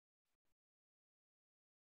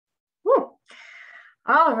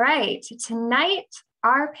All right, tonight,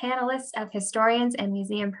 our panelists of historians and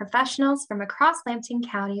museum professionals from across Lambton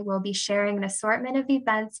County will be sharing an assortment of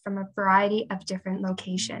events from a variety of different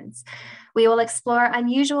locations. We will explore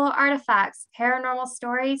unusual artifacts, paranormal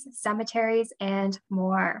stories, cemeteries, and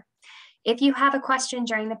more. If you have a question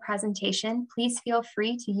during the presentation, please feel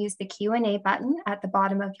free to use the Q&A button at the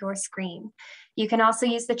bottom of your screen. You can also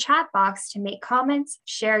use the chat box to make comments,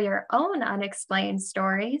 share your own unexplained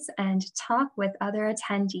stories, and talk with other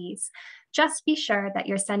attendees. Just be sure that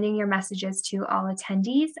you're sending your messages to all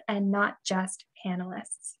attendees and not just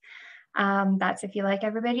panelists. That's if you like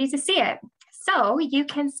everybody to see it. So you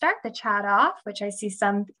can start the chat off, which I see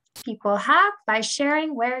some people have, by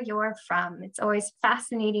sharing where you're from. It's always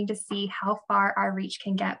fascinating to see how far our reach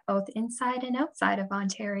can get both inside and outside of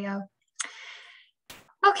Ontario.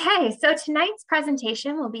 Okay, so tonight's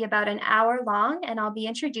presentation will be about an hour long, and I'll be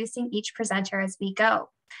introducing each presenter as we go.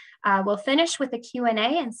 We'll finish with a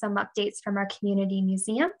Q&A and some updates from our community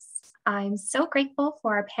museums. I'm so grateful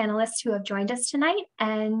for our panelists who have joined us tonight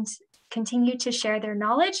and continue to share their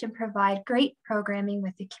knowledge and provide great programming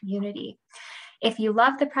with the community. If you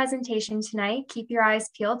love the presentation tonight, keep your eyes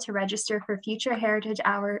peeled to register for future Heritage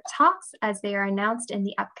Hour talks as they are announced in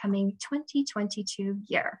the upcoming 2022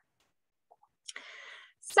 year.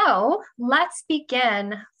 So let's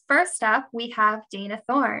begin. First up, we have Dana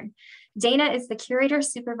Thorne. Dana is the Curator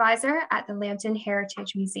Supervisor at the Lambton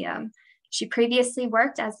Heritage Museum. She previously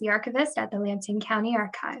worked as the archivist at the Lambton County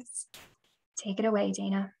Archives. Take it away,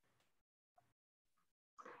 Dana.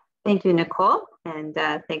 Thank you, Nicole, and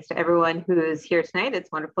thanks to everyone who's here tonight.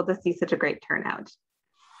 It's wonderful to see such a great turnout.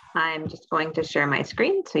 I'm just going to share my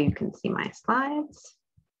screen so you can see my slides.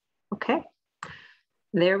 Okay,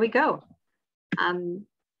 there we go.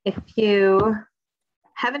 If you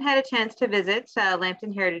haven't had a chance to visit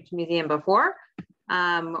Lambton Heritage Museum before,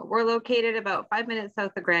 we're located about 5 minutes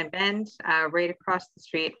south of Grand Bend, right across the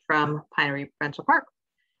street from Pinery Provincial Park.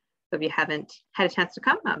 So if you haven't had a chance to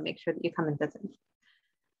come, make sure that you come and visit.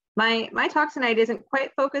 My talk tonight isn't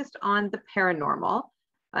quite focused on the paranormal,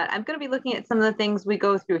 but I'm going to be looking at some of the things we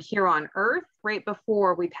go through here on Earth right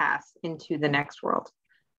before we pass into the next world.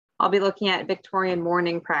 I'll be looking at Victorian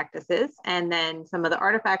mourning practices and then some of the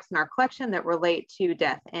artifacts in our collection that relate to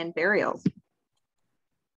death and burials.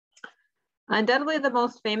 Undoubtedly, the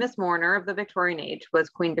most famous mourner of the Victorian age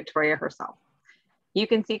was Queen Victoria herself. You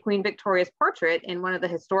can see Queen Victoria's portrait in one of the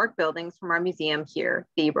historic buildings from our museum here,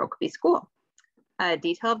 the Rokeby School. A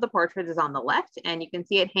detail of the portrait is on the left, and you can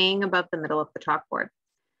see it hanging above the middle of the chalkboard.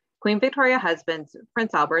 Queen Victoria's husband,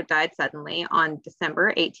 Prince Albert, died suddenly on December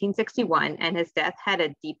 1861, and his death had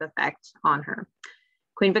a deep effect on her.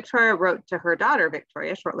 Queen Victoria wrote to her daughter,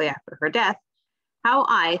 Victoria, shortly after her death, "How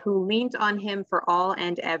I, who leaned on him for all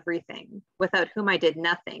and everything, without whom I did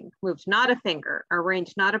nothing, moved not a finger,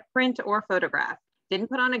 arranged not a print or photograph,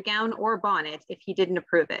 didn't put on a gown or bonnet if he didn't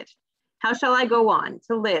approve it. How shall I go on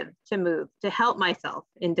to live, to move, to help myself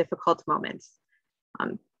in difficult moments?"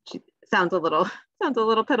 She sounds a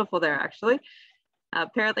little pitiful there, actually.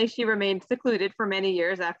 Apparently, she remained secluded for many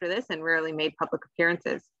years after this and rarely made public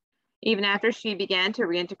appearances. Even after she began to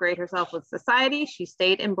reintegrate herself with society, she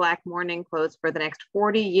stayed in black mourning clothes for the next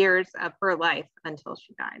 40 years of her life until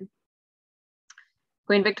she died.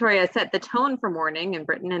 Queen Victoria set the tone for mourning in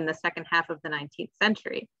Britain in the second half of the 19th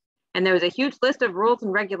century. And there was a huge list of rules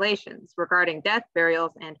and regulations regarding death,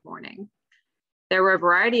 burials, and mourning. There were a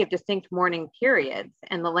variety of distinct mourning periods,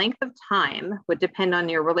 and the length of time would depend on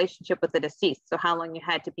your relationship with the deceased, so how long you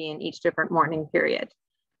had to be in each different mourning period.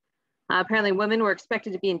 Apparently, women were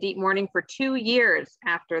expected to be in deep mourning for 2 years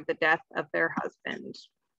after the death of their husband.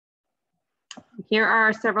 Here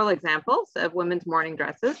are several examples of women's mourning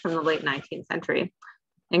dresses from the late 19th century.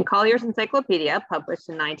 In Collier's Encyclopedia, published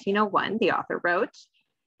in 1901, the author wrote,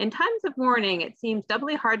 "In times of mourning, it seems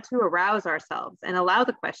doubly hard to arouse ourselves and allow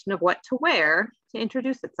the question of what to wear to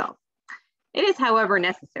introduce itself. It is, however,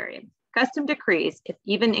 necessary. Custom decrees, if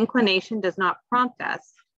even inclination does not prompt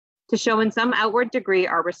us, to show in some outward degree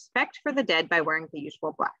our respect for the dead by wearing the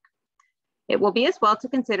usual black. It will be as well to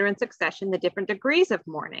consider in succession the different degrees of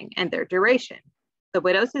mourning and their duration. The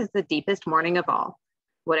widow's is the deepest mourning of all.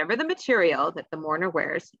 Whatever the material that the mourner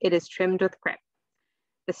wears, it is trimmed with crape.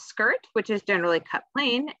 The skirt, which is generally cut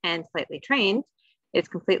plain and slightly trained, is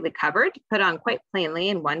completely covered, put on quite plainly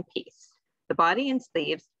in one piece. The body and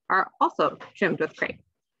sleeves are also trimmed with crape.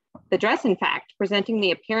 The dress, in fact, presenting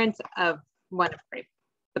the appearance of one of crape.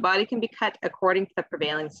 The body can be cut according to the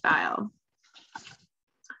prevailing style."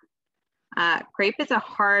 Crepe is a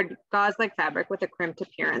hard gauze-like fabric with a crimped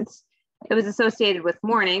appearance. It was associated with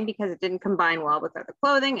mourning because it didn't combine well with other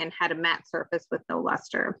clothing and had a matte surface with no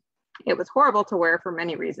luster. It was horrible to wear for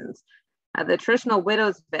many reasons. The traditional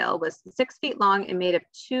widow's veil was 6 feet long and made of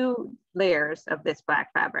 2 layers of this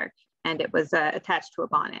black fabric, and it was attached to a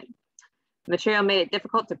bonnet. The material made it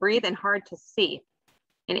difficult to breathe and hard to see.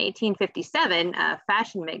 In 1857, a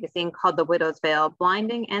fashion magazine called the widow's veil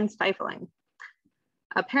blinding and stifling.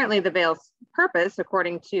 Apparently, the veil's purpose,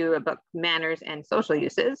 according to a book, Manners and Social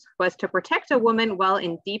Uses, was to protect a woman while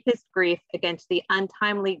in deepest grief against the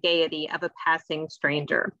untimely gaiety of a passing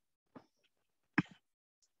stranger.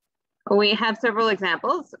 We have several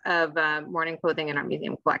examples of mourning clothing in our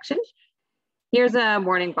museum collection. Here's a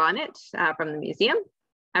mourning bonnet from the museum.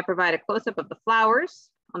 I provide a close-up of the flowers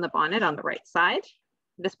on the bonnet on the right side.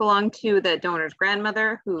 This belonged to the donor's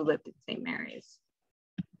grandmother who lived in St. Mary's.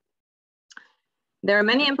 There are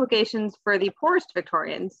many implications for the poorest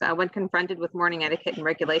Victorians when confronted with mourning etiquette and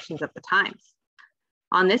regulations of the times.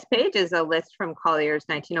 On this page is a list from Collier's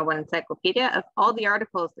 1901 encyclopedia of all the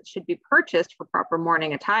articles that should be purchased for proper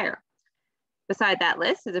mourning attire. Beside that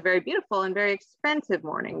list is a very beautiful and very expensive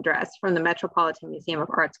mourning dress from the Metropolitan Museum of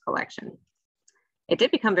Art's collection. It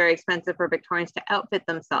did become very expensive for Victorians to outfit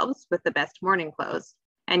themselves with the best mourning clothes,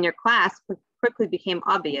 and your class quickly became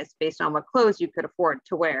obvious based on what clothes you could afford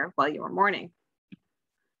to wear while you were mourning.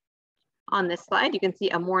 On this slide, you can see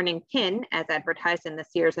a mourning pin as advertised in the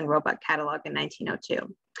Sears and Roebuck catalog in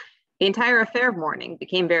 1902. The entire affair of mourning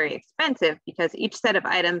became very expensive because each set of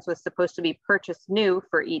items was supposed to be purchased new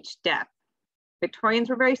for each death. Victorians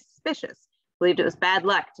were very suspicious, believed it was bad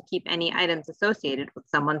luck to keep any items associated with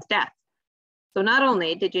someone's death. So not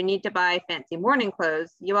only did you need to buy fancy mourning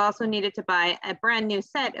clothes, you also needed to buy a brand new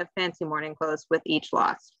set of fancy mourning clothes with each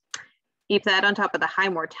loss. Keep that on top of the high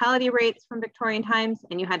mortality rates from Victorian times,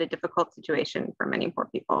 and you had a difficult situation for many poor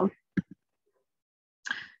people.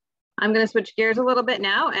 I'm going to switch gears a little bit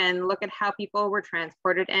now and look at how people were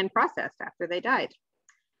transported and processed after they died.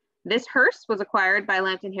 This hearse was acquired by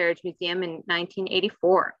Lambton Heritage Museum in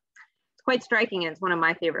 1984. It's quite striking and it's one of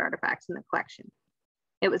my favorite artifacts in the collection.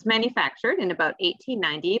 It was manufactured in about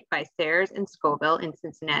 1890 by Sayers and Scoville in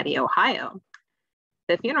Cincinnati, Ohio.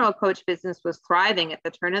 The funeral coach business was thriving at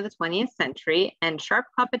the turn of the 20th century, and sharp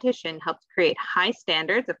competition helped create high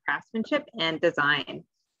standards of craftsmanship and design.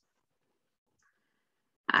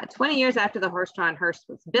 20 years after the horse-drawn hearse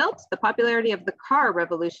was built, the popularity of the car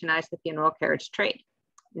revolutionized the funeral carriage trade.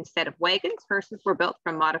 Instead of wagons, hearses were built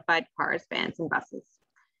from modified cars, vans, and buses.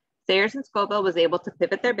 Sayers and Scoville was able to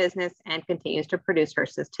pivot their business and continues to produce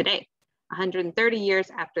hearses today, 130 years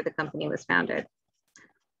after the company was founded.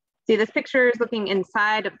 See, this picture is looking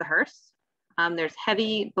inside of the hearse. There's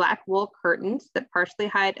heavy black wool curtains that partially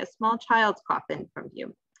hide a small child's coffin from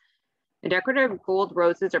view. The decorative gold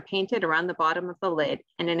roses are painted around the bottom of the lid,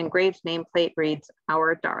 and an engraved nameplate reads,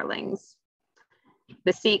 "Our Darlings."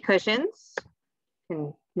 The seat cushions, you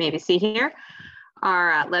can maybe see here,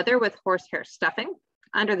 are leather with horsehair stuffing.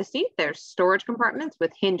 Under the seat, there's storage compartments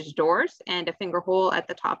with hinged doors and a finger hole at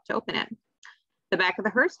the top to open it. The back of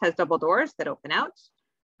the hearse has double doors that open out.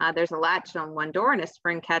 There's a latch on one door and a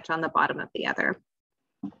spring catch on the bottom of the other.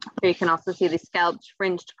 Here you can also see the scalloped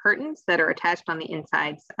fringed curtains that are attached on the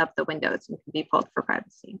insides of the windows and can be pulled for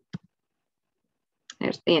privacy.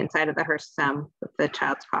 There's the inside of the hearse with the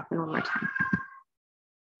child's coffin one more time.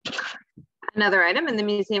 Another item in the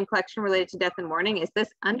museum collection related to death and mourning is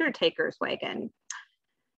this undertaker's wagon.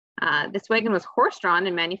 This wagon was horse-drawn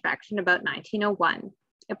and manufactured in about 1901.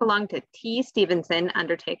 It belonged to T. Stevenson,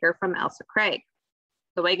 undertaker from Elsa Craig.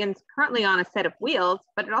 The wagon's currently on a set of wheels,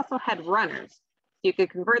 but it also had runners. You could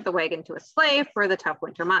convert the wagon to a sleigh for the tough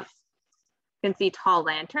winter months. You can see tall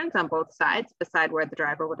lanterns on both sides beside where the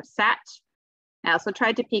driver would have sat. I also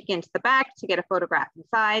tried to peek into the back to get a photograph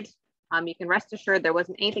inside. You can rest assured there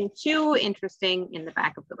wasn't anything too interesting in the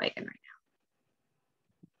back of the wagon right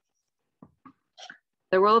now.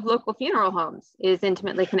 The role of local funeral homes is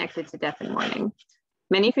intimately connected to death and mourning.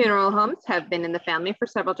 Many funeral homes have been in the family for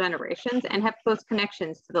several generations and have close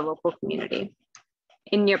connections to the local community.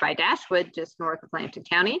 In nearby Dashwood, just north of Lambton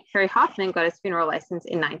County, Harry Hoffman got his funeral license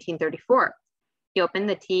in 1934. He opened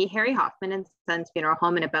the T. Harry Hoffman and Sons Funeral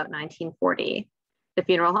Home in about 1940. The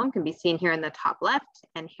funeral home can be seen here in the top left,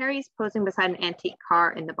 and Harry's posing beside an antique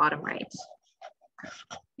car in the bottom right.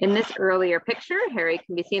 In this earlier picture, Harry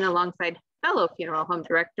can be seen alongside fellow funeral home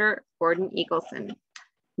director, Gordon Eagleson.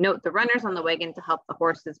 Note the runners on the wagon to help the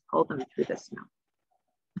horses pull them through the snow.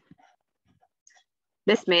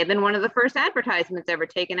 This may have been one of the first advertisements ever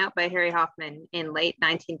taken out by Harry Hoffman in late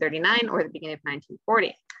 1939 or the beginning of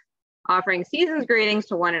 1940. Offering season's greetings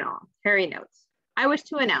to one and all, Harry notes, "I wish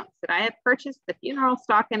to announce that I have purchased the funeral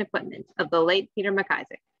stock and equipment of the late Peter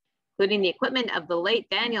McIsaac, including the equipment of the late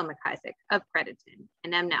Daniel McIsaac of Crediton,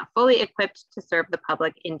 and am now fully equipped to serve the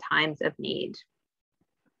public in times of need.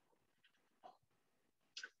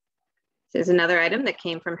 This is another item that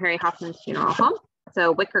came from Harry Hoffman's funeral home. It's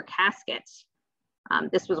a wicker casket.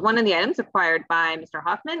 This was one of the items acquired by Mr.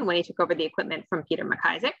 Hoffman when he took over the equipment from Peter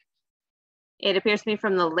McIsaac. It appears to be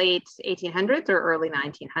from the late 1800s or early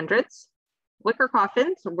 1900s. Wicker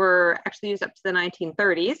coffins were actually used up to the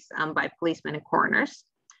 1930s by policemen and coroners.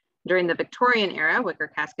 During the Victorian era, wicker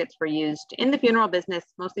caskets were used in the funeral business,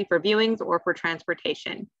 mostly for viewings or for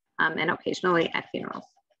transportation, and occasionally at funerals.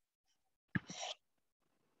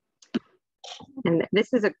 And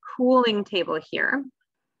this is a cooling table here.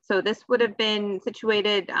 So this would have been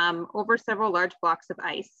situated over several large blocks of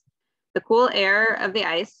ice. The cool air of the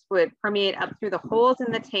ice would permeate up through the holes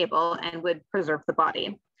in the table and would preserve the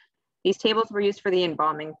body. These tables were used for the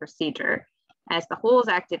embalming procedure, as the holes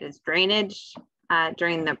acted as drainage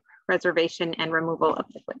during the preservation and removal of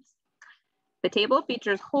liquids. The table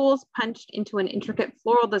features holes punched into an intricate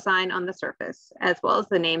floral design on the surface, as well as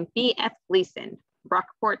the name B.F. Gleason,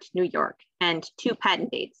 Rockport, New York, and 2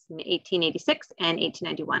 patent dates in 1886 and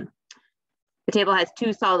 1891. The table has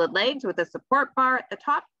 2 solid legs with a support bar at the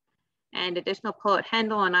top and additional pull-out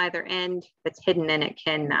handle on either end that's hidden and it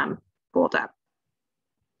can fold up.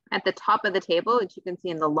 At the top of the table, as you can see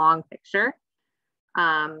in the long picture,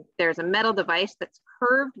 there's a metal device that's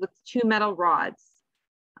curved with 2 metal rods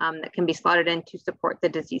that can be slotted in to support the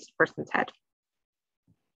deceased person's head.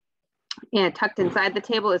 And tucked inside the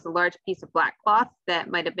table is a large piece of black cloth that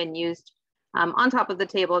might have been used on top of the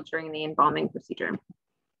table during the embalming procedure.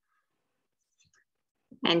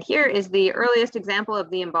 And here is the earliest example of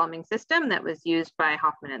the embalming system that was used by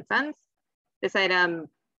Hoffman and Sons. This item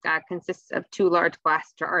consists of 2 large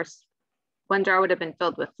glass jars. One jar would have been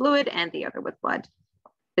filled with fluid and the other with blood.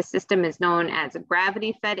 This system is known as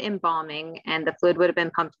gravity-fed embalming, and the fluid would have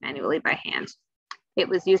been pumped manually by hand. It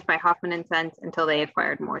was used by Hoffman and Sons until they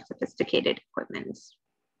acquired more sophisticated equipment.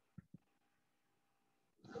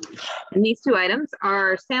 And these 2 items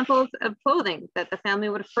are samples of clothing that the family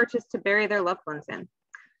would have purchased to bury their loved ones in.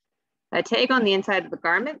 A tag on the inside of the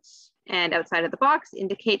garment and outside of the box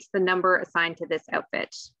indicates the number assigned to this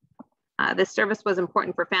outfit. This service was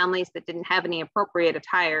important for families that didn't have any appropriate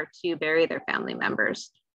attire to bury their family members.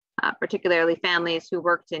 Particularly families who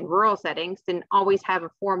worked in rural settings didn't always have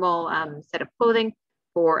a formal set of clothing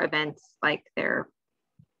for events like their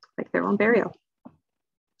own burial.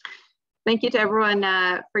 Thank you to everyone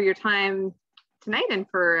for your time tonight and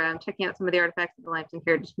for checking out some of the artifacts at the Lambton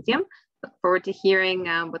Heritage Museum. Look forward to hearing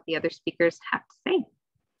what the other speakers have to say.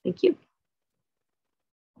 Thank you.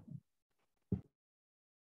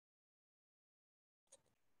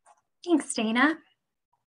 Thanks, Dana.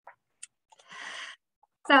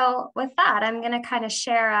 So with that, I'm going to kind of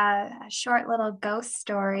share a short little ghost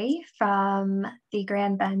story from the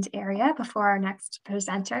Grand Bend area before our next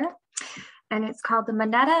presenter. And it's called The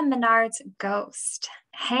Monetta Menard's Ghost.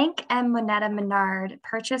 Hank and Monetta Menard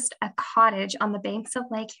purchased a cottage on the banks of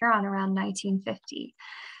Lake Huron around 1950.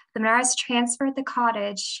 The Menards transformed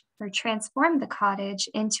the cottage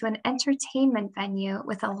into an entertainment venue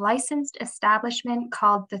with a licensed establishment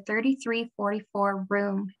called the 3344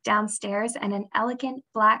 Room downstairs and an elegant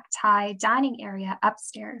black tie dining area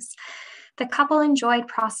upstairs. The couple enjoyed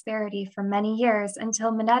prosperity for many years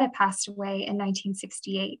until Monetta passed away in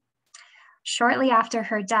 1968. Shortly after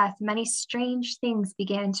her death, many strange things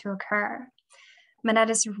began to occur.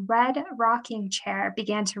 Monetta's red rocking chair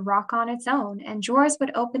began to rock on its own, and drawers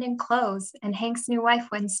would open and close, and Hank's new wife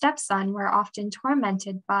and stepson were often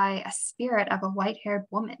tormented by a spirit of a white-haired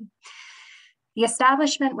woman. The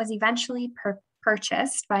establishment was eventually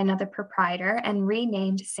purchased by another proprietor and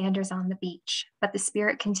renamed Sanders on the Beach, but the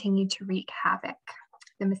spirit continued to wreak havoc.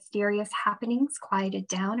 The mysterious happenings quieted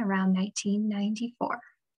down around 1994.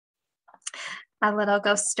 A little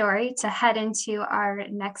ghost story to head into our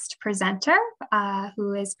next presenter,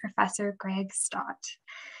 who is Professor Greg Stott.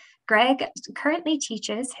 Greg currently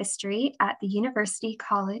teaches history at the University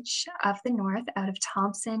College of the North out of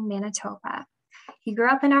Thompson, Manitoba. He grew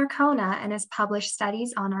up in Arkona and has published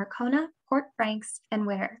studies on Arkona, Port Franks, and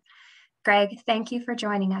Whittier. Greg, thank you for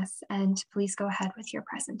joining us, and please go ahead with your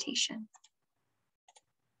presentation.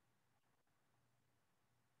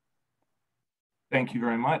 Thank you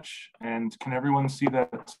very much. And can everyone see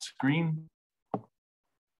that screen?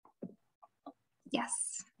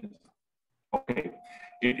 Yes. Okay.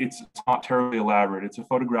 It's not terribly elaborate. It's a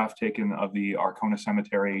photograph taken of the Arkona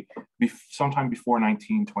Cemetery sometime before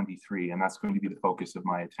 1923, and that's going to be the focus of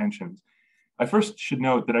my attention. I first should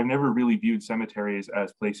note that I've never really viewed cemeteries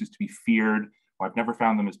as places to be feared. I've never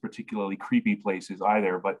found them as particularly creepy places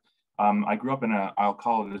either, but I grew up in I'll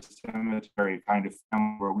call it a cemetery kind of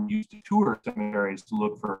family where we used to tour cemeteries to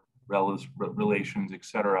look for relatives, relations,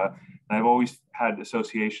 etc. And I've always had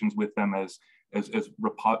associations with them as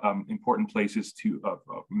important places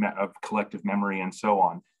of collective memory and so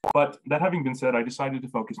on. But that having been said, I decided to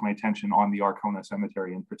focus my attention on the Arkona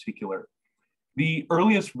Cemetery in particular. The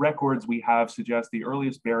earliest records we have suggest the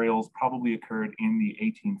earliest burials probably occurred in the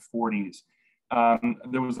 1840s.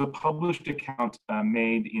 There was a published account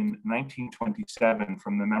made in 1927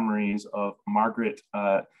 from the memories of Margaret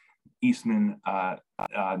Eastman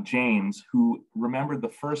James, who remembered the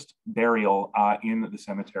first burial in the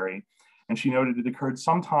cemetery. And she noted it occurred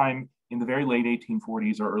sometime in the very late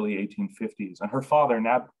 1840s or early 1850s. And her father,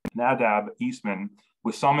 Nadab Eastman,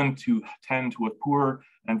 was summoned to tend to a poor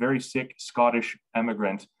and very sick Scottish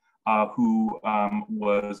emigrant who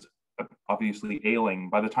was obviously ailing.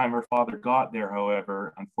 By the time her father got there,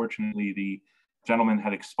 however, unfortunately, the gentleman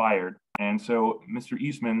had expired. And so Mr.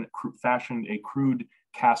 Eastman fashioned a crude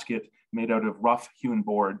casket made out of rough hewn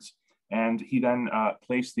boards. And he then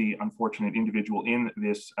placed the unfortunate individual in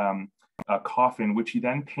this coffin, which he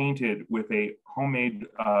then painted with a homemade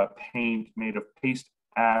paint made of paste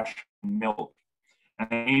ash and milk.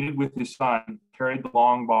 And aided with his son, carried the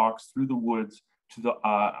long box through the woods to the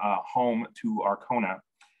home to Arkona.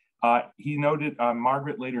 He noted,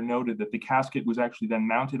 Margaret later noted that the casket was actually then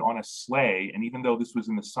mounted on a sleigh. And even though this was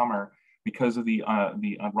in the summer, because of the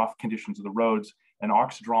rough conditions of the roads, the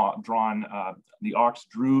ox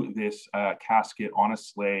drew this casket on a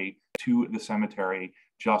sleigh to the cemetery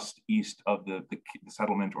just east of the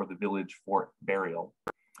settlement or the village for burial.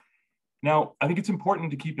 Now, I think it's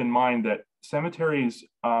important to keep in mind that cemeteries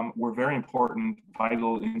were very important,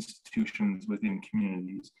 vital institutions within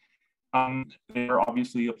communities. They are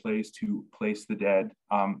obviously a place to place the dead.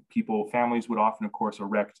 Families would often, of course,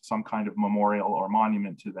 erect some kind of memorial or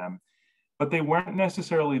monument to them, but they weren't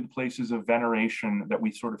necessarily the places of veneration that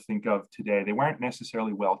we sort of think of today. They weren't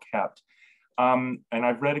necessarily well kept. And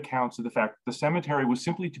I've read accounts of the fact that the cemetery was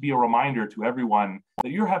simply to be a reminder to everyone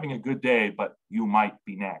that you're having a good day, but you might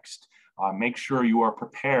be next. Make sure you are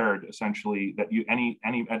prepared, essentially, that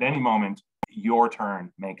at any moment, your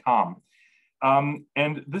turn may come.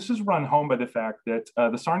 And this is run home by the fact that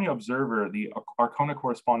the Sarnia Observer, the Arkona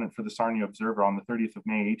correspondent for the Sarnia Observer on the 30th of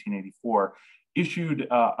May, 1884, issued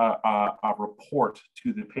a report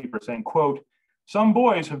to the paper saying, quote, "Some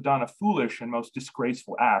boys have done a foolish and most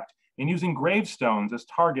disgraceful act in using gravestones as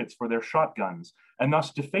targets for their shotguns, and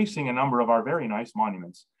thus defacing a number of our very nice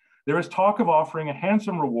monuments. There is talk of offering a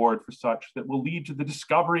handsome reward for such that will lead to the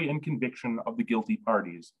discovery and conviction of the guilty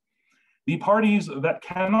parties. The parties that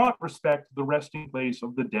cannot respect the resting place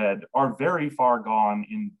of the dead are very far gone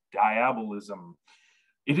in diabolism.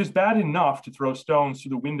 It is bad enough to throw stones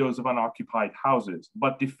through the windows of unoccupied houses,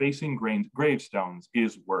 but defacing gravestones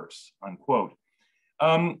is worse," unquote.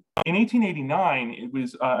 In 1889,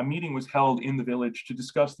 a meeting was held in the village to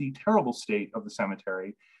discuss the terrible state of the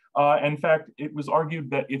cemetery. In fact, it was argued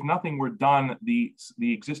that if nothing were done, the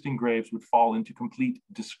existing graves would fall into complete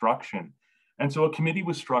destruction. And so a committee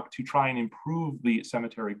was struck to try and improve the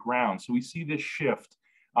cemetery grounds. So we see this shift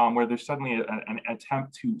where there's suddenly an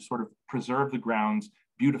attempt to sort of preserve the grounds,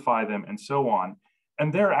 beautify them, and so on.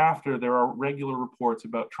 And thereafter, there are regular reports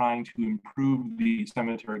about trying to improve the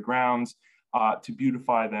cemetery grounds, to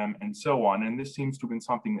beautify them, and so on. And this seems to have been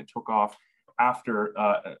something that took off after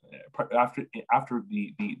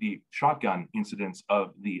the shotgun incidents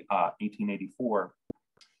of the 1884.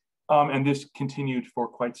 And this continued for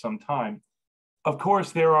quite some time. Of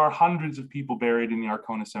course, there are hundreds of people buried in the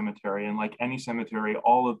Arkona Cemetery, and like any cemetery,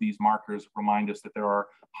 all of these markers remind us that there are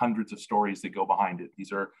hundreds of stories that go behind it.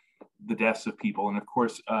 These are the deaths of people, and of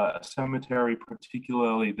course, a cemetery,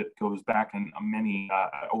 particularly that goes back in many,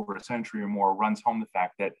 over a century or more, runs home the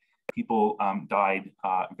fact that people died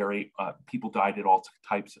at all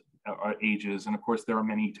types of ages, and of course, there are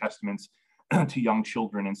many testaments to young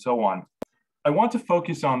children and so on. I want to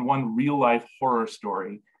focus on one real-life horror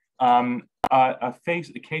story. A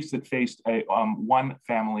case that faced one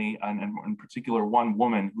family, and in particular one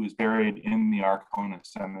woman who was buried in the Arkona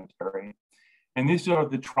Cemetery. And these are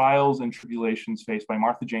the trials and tribulations faced by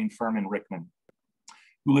Martha Jane Furman Rickman,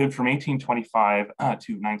 who lived from 1825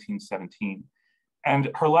 to 1917.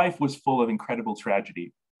 And her life was full of incredible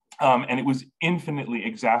tragedy. And it was infinitely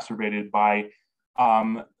exacerbated by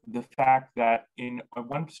the fact that in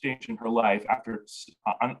one stage in her life, after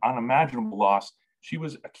unimaginable loss, she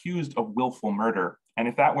was accused of willful murder. And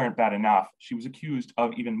if that weren't bad enough, she was accused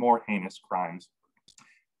of even more heinous crimes.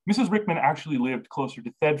 Mrs. Rickman actually lived closer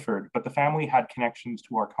to Thetford, but the family had connections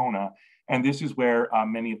to Arkona, and this is where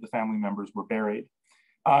many of the family members were buried.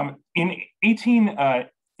 In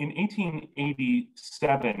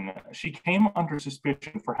 1887, she came under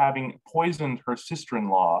suspicion for having poisoned her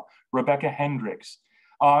sister-in-law, Rebecca Hendricks,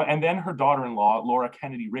 and then her daughter-in-law, Laura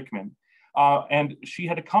Kennedy Rickman. And she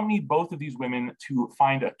had accompanied both of these women to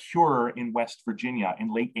find a cure in West Virginia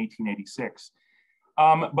in late 1886.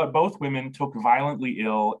 But both women took violently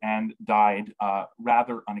ill and died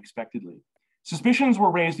rather unexpectedly. Suspicions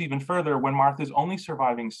were raised even further when Martha's only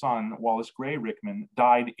surviving son, Wallace Gray Rickman,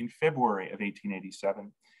 died in February of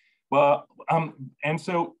 1887. Well, and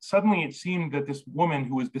so suddenly it seemed that this woman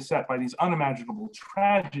who was beset by these unimaginable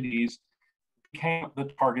tragedies became the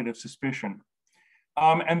target of suspicion.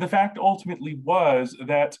 And the fact ultimately was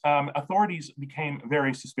that authorities became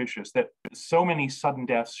very suspicious that so many sudden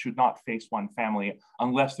deaths should not face one family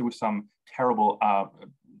unless there was some terrible,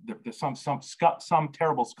 some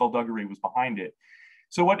terrible skullduggery was behind it.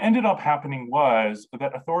 So what ended up happening was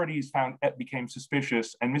that authorities became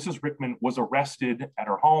suspicious, and Mrs. Rickman was arrested at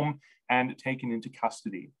her home and taken into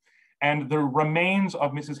custody. And the remains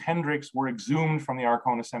of Mrs. Hendricks were exhumed from the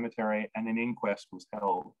Arkona Cemetery, and an inquest was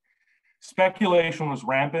held. Speculation was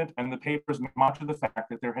rampant, and the papers made much of the fact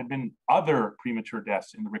that there had been other premature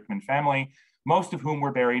deaths in the Rickman family, most of whom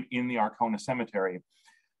were buried in the Arkona Cemetery.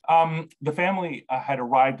 The family had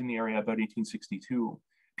arrived in the area about 1862.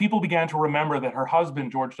 People began to remember that her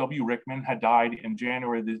husband, George W. Rickman, had died in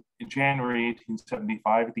January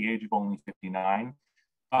 1875 at the age of only 59,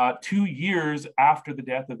 2 years after the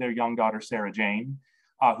death of their young daughter, Sarah Jane,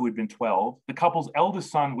 who had been 12. The couple's eldest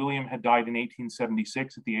son, William, had died in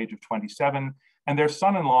 1876 at the age of 27, and their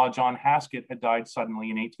son-in-law, John Haskett, had died suddenly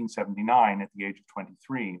in 1879 at the age of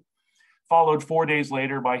 23, followed 4 days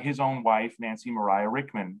later by his own wife, Nancy Mariah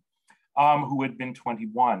Rickman, who had been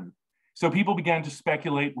 21. So people began to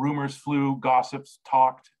speculate, rumors flew, gossips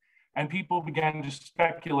talked, and people began to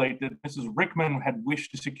speculate that Mrs. Rickman had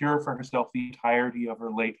wished to secure for herself the entirety of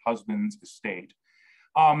her late husband's estate.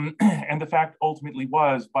 And the fact ultimately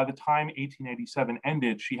was, by the time 1887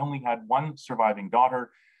 ended, she only had one surviving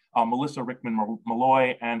daughter, Melissa Rickman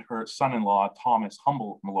Malloy, and her son-in-law, Thomas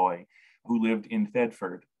Humble Malloy, who lived in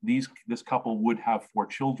Thedford. This couple would have 4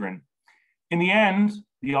 children. In the end,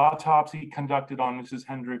 the autopsy conducted on Mrs.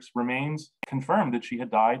 Hendricks' remains confirmed that she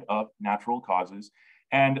had died of natural causes,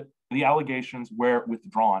 and the allegations were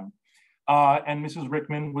withdrawn. And Mrs.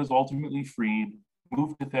 Rickman was ultimately freed,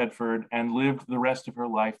 moved to Thedford, and lived the rest of her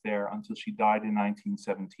life there until she died in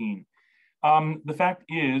 1917. The fact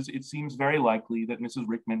is, it seems very likely that Mrs.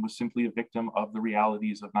 Rickman was simply a victim of the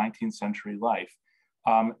realities of 19th century life,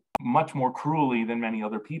 much more cruelly than many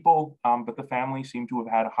other people, but the family seemed to have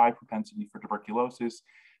had a high propensity for tuberculosis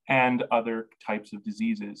and other types of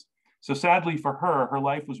diseases. So sadly for her, her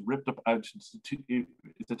life was ripped up.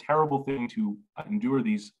 It's a terrible thing to endure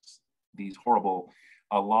these horrible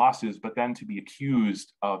losses, but then to be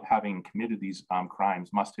accused of having committed these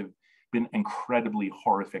crimes must have been incredibly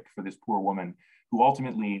horrific for this poor woman, who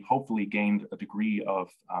ultimately, hopefully, gained a degree of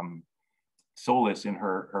solace in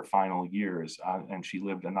her final years, and she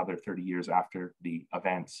lived another 30 years after the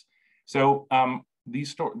events. So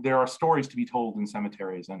there are stories to be told in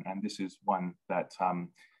cemeteries, and this is one that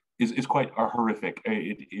is quite horrific.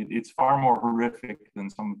 It's far more horrific than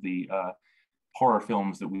some of the horror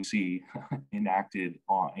films that we see enacted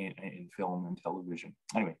in film and television.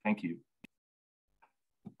 Anyway, thank you.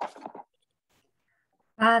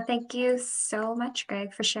 Thank you so much,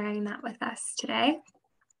 Greg, for sharing that with us today.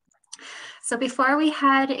 So before we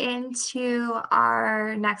head into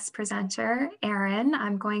our next presenter, Erin,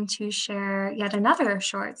 I'm going to share yet another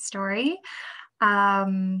short story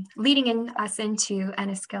leading us into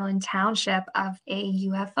Enniskillen Township of a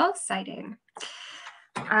UFO sighting.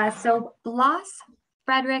 So Blas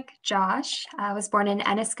Frederick Josh was born in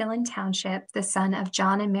Enniskillen Township, the son of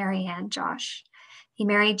John and Mary Ann Josh. He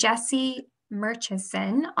married Jessie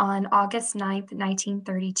Murchison on August 9th,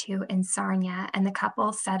 1932 in Sarnia, and the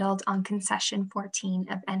couple settled on Concession 14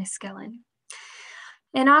 of Enniskillen.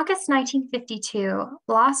 In August 1952,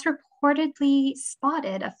 Blas reportedly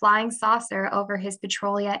spotted a flying saucer over his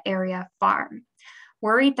Petrolia area farm.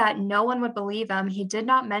 Worried that no one would believe him, he did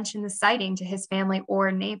not mention the sighting to his family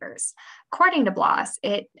or neighbors. According to Blas,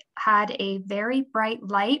 it had a very bright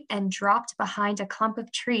light and dropped behind a clump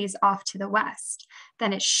of trees off to the west.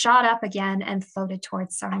 Then it shot up again and floated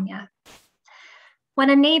towards Sarnia. When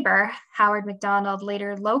a neighbor, Howard McDonald,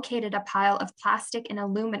 later located a pile of plastic and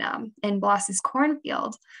aluminum in Blas's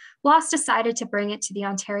cornfield, Blas decided to bring it to the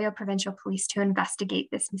Ontario Provincial Police to investigate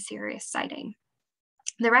this mysterious sighting.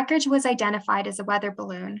 The wreckage was identified as a weather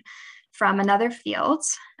balloon from another field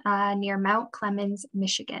near Mount Clemens,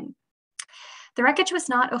 Michigan. The wreckage was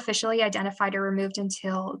not officially identified or removed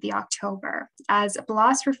until the October, as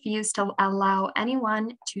Bloss refused to allow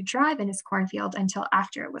anyone to drive in his cornfield until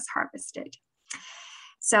after it was harvested.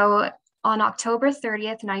 So on October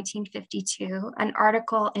 30th, 1952, an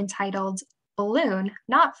article entitled "Balloon,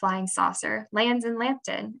 Not Flying Saucer, Lands in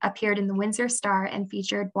Lambton" appeared in the Windsor Star and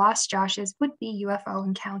featured Bloss Josh's would-be UFO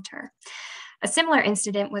encounter. A similar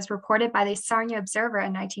incident was reported by the Sarnia Observer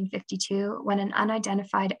in 1952 when an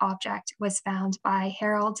unidentified object was found by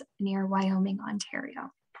Herald near Wyoming,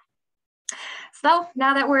 Ontario. So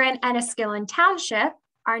now that we're in Enniskillen Township,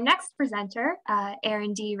 our next presenter,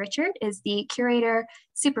 Erin D. Richard, is the Curator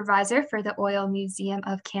Supervisor for the Oil Museum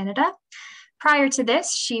of Canada. Prior to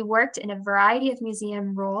this, she worked in a variety of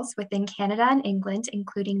museum roles within Canada and England,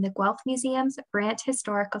 including the Guelph Museums, Brant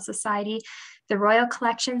Historical Society, the Royal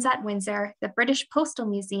Collections at Windsor, the British Postal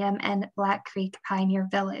Museum, and Black Creek Pioneer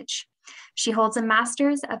Village. She holds a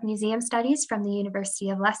Master's of Museum Studies from the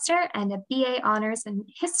University of Leicester and a BA Honors in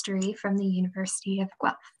History from the University of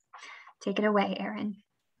Guelph. Take it away, Erin.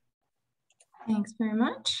 Thanks very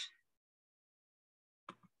much.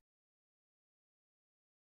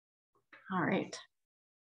 All right.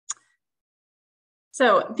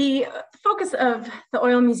 So the focus of the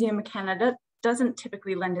Oil Museum of Canada doesn't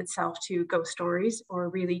typically lend itself to ghost stories or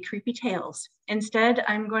really creepy tales. Instead,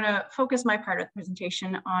 I'm going to focus my part of the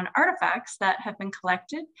presentation on artifacts that have been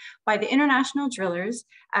collected by the international drillers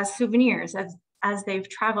as souvenirs as they've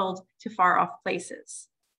traveled to far off places.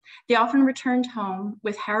 They often returned home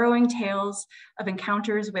with harrowing tales of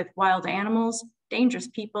encounters with wild animals, dangerous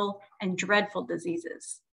people, and dreadful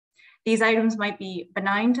diseases. These items might be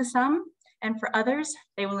benign to some, and for others,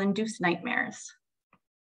 they will induce nightmares.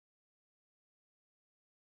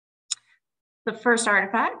 The first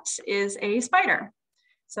artifact is a spider.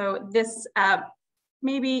 So this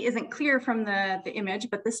maybe isn't clear from the image,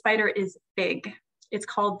 but this spider is big. It's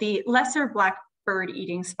called the lesser black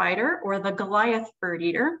bird-eating spider, or the Goliath bird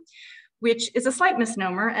eater, which is a slight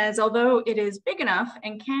misnomer, as although it is big enough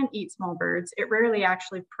and can eat small birds, it rarely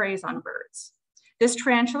actually preys on birds. This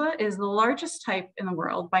tarantula is the largest type in the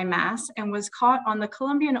world by mass and was caught on the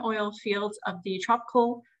Colombian oil fields of the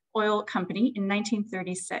Tropical Oil Company in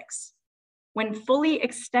 1936. When fully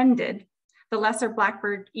extended, the lesser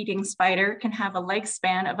blackbird-eating spider can have a leg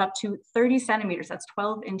span of up to 30 centimeters, that's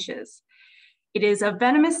 12 inches. It is a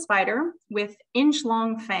venomous spider with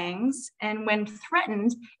inch-long fangs, and when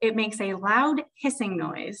threatened, it makes a loud hissing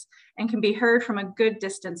noise and can be heard from a good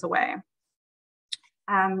distance away.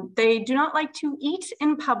 They do not like to eat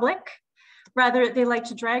in public. Rather, they like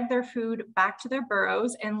to drag their food back to their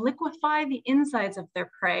burrows and liquefy the insides of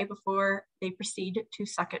their prey before they proceed to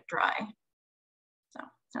suck it dry. So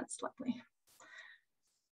that's lovely.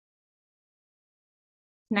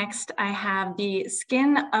 Next, I have the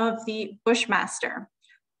skin of the Bushmaster,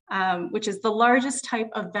 which is the largest type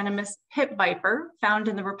of venomous pit viper found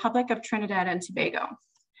in the Republic of Trinidad and Tobago.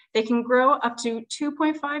 They can grow up to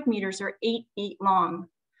 2.5 meters or 8 feet long.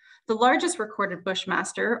 The largest recorded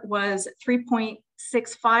Bushmaster was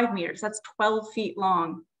 3.65 meters, that's 12 feet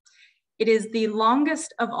long. It is the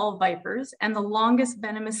longest of all vipers and the longest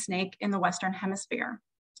venomous snake in the Western Hemisphere.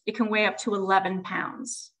 It can weigh up to 11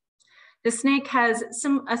 pounds. The snake has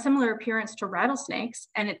a similar appearance to rattlesnakes,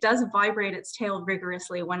 and it does vibrate its tail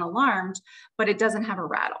vigorously when alarmed, but it doesn't have a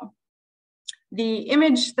rattle. The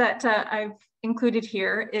image that I've included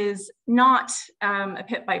here is not a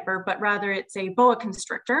pit viper, but rather it's a boa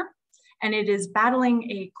constrictor, and it is battling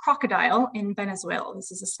a crocodile in Venezuela.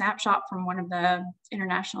 This is a snapshot from one of the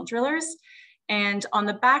international drillers. And on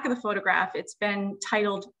the back of the photograph, it's been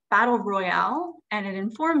titled Battle Royale, and it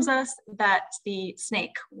informs us that the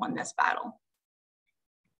snake won this battle.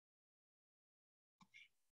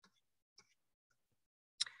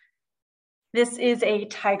 This is a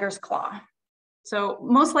tiger's claw. So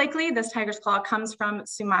most likely this tiger's claw comes from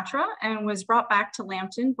Sumatra and was brought back to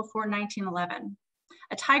Lambton before 1911.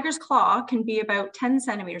 A tiger's claw can be about 10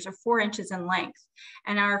 centimeters or 4 inches in length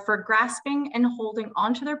and are for grasping and holding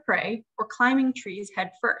onto their prey or climbing trees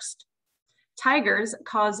head first. Tigers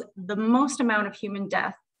cause the most amount of human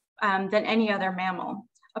death than any other mammal.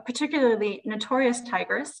 A particularly notorious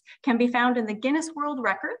tigress can be found in the Guinness World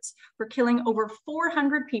Records for killing over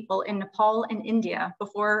 400 people in Nepal and India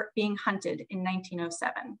before being hunted in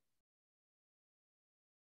 1907.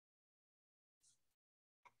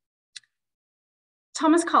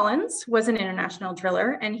 Thomas Collins was an international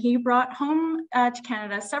driller, and he brought home to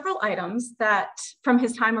Canada several items that from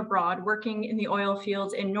his time abroad working in the oil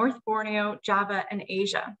fields in North Borneo, Java, and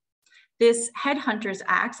Asia. This headhunter's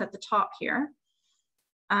axe at the top here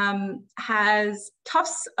has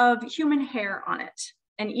tufts of human hair on it,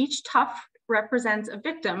 and each tuft represents a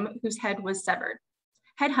victim whose head was severed.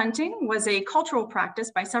 Head hunting was a cultural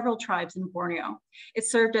practice by several tribes in Borneo. It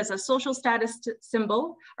served as a social status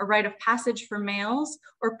symbol, a rite of passage for males,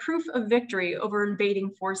 or proof of victory over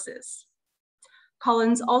invading forces.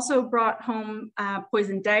 Collins also brought home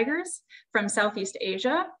poisoned daggers from Southeast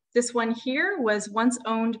Asia. This one here was once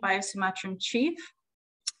owned by a Sumatran chief,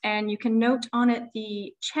 and you can note on it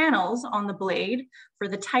the channels on the blade for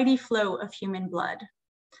the tidy flow of human blood.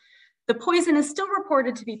 The poison is still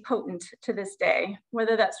reported to be potent to this day.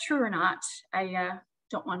 Whether that's true or not, I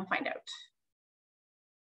don't want to find out.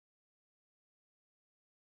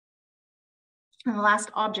 And the last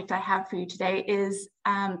object I have for you today is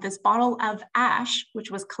this bottle of ash, which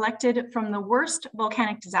was collected from the worst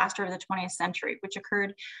volcanic disaster of the 20th century, which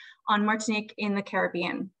occurred on Martinique in the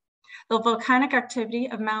Caribbean. The volcanic activity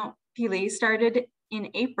of Mount Pelee started in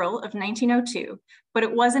April of 1902, but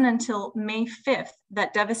it wasn't until May 5th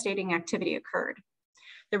that devastating activity occurred.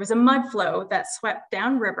 There was a mud flow that swept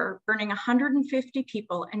downriver, burning 150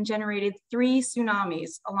 people and generated 3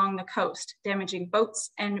 tsunamis along the coast, damaging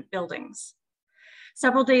boats and buildings.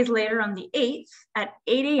 Several days later, on the 8th, at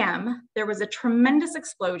 8 a.m., there was a tremendous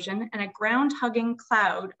explosion, and a ground-hugging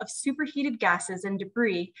cloud of superheated gases and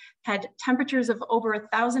debris had temperatures of over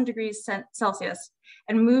 1,000 degrees Celsius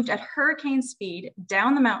and moved at hurricane speed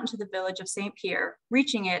down the mountain to the village of St. Pierre,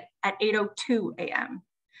 reaching it at 8:02 a.m.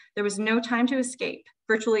 There was no time to escape.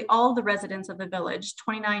 Virtually all the residents of the village,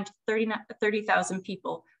 29 to 30,000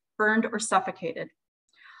 people, burned or suffocated.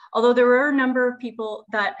 Although there were a number of people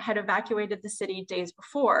that had evacuated the city days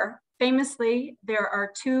before, famously, there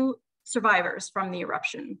are 2 survivors from the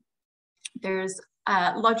eruption. There's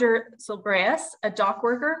Lodger Silbreas, a dock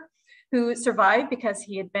worker who survived because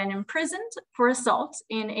he had been imprisoned for assault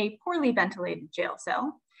in a poorly ventilated jail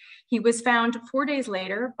cell. He was found 4 days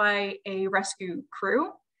later by a rescue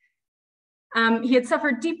crew. He had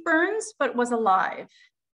suffered deep burns, but was alive.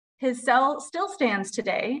 His cell still stands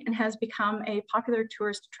today and has become a popular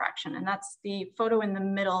tourist attraction. And that's the photo in the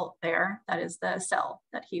middle there. That is the cell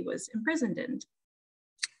that he was imprisoned in.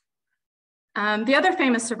 The other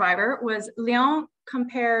famous survivor was Léon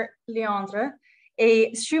Compère-Leandre,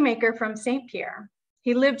 a shoemaker from St. Pierre.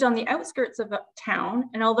 He lived on the outskirts of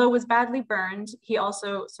town, and although was badly burned, he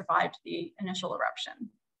also survived the initial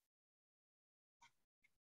eruption.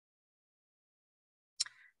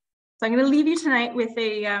 So I'm going to leave you tonight with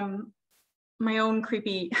my own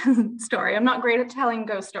creepy story. I'm not great at telling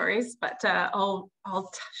ghost stories, but I'll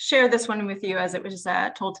share this one with you as it was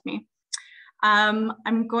told to me.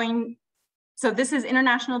 So this is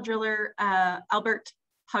international driller Albert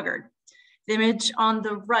Huggard. The image on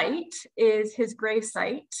the right is his grave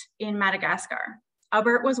site in Madagascar.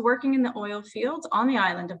 Albert was working in the oil fields on the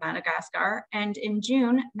island of Madagascar, and in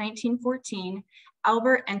June 1914,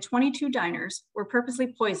 Albert and 22 diners were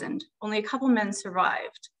purposely poisoned. Only a couple men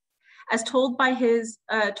survived. As told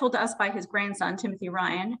to us by his grandson, Timothy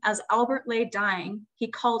Ryan, as Albert lay dying, he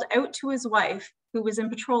called out to his wife, who was in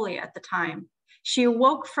Petrolia at the time. She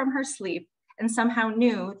awoke from her sleep and somehow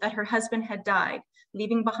knew that her husband had died,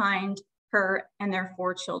 leaving behind her and their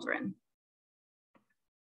 4 children.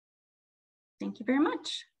 Thank you very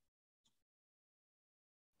much.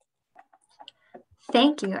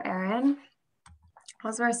 Thank you, Erin.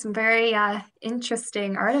 Those were some very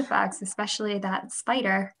interesting artifacts, especially that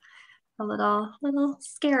spider. A little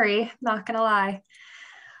scary, not gonna lie.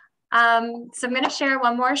 So I'm gonna share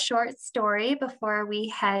one more short story before we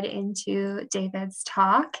head into David's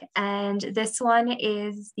talk. And this one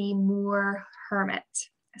is the Moor Hermit.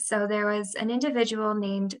 So there was an individual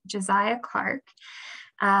named Josiah Clark,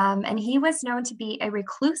 and he was known to be a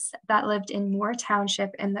recluse that lived in Moor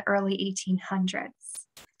Township in the early 1800s.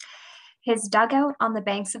 His dugout on the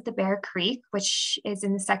banks of the Bear Creek, which is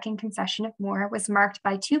in the second concession of Moor, was marked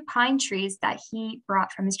by 2 pine trees that he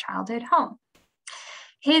brought from his childhood home.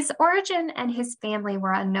 His origin and his family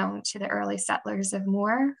were unknown to the early settlers of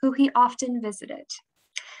Moor, who he often visited.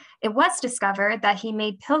 It was discovered that he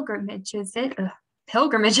made pilgrimages to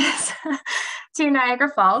Niagara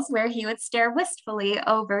Falls, where he would stare wistfully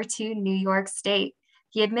over to New York State.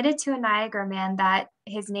 He admitted to a Niagara man that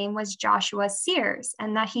his name was Joshua Sears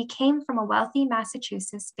and that he came from a wealthy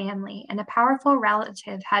Massachusetts family, and a powerful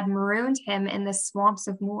relative had marooned him in the swamps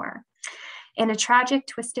of Moor. In a tragic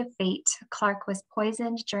twist of fate, Clark was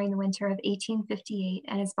poisoned during the winter of 1858,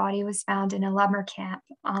 and his body was found in a lumber camp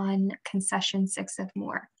on Concession 6 of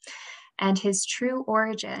Moor. And his true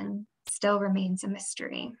origin still remains a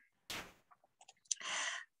mystery.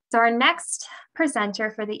 So our next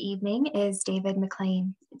presenter for the evening is David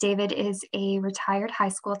McLean. David is a retired high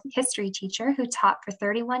school history teacher who taught for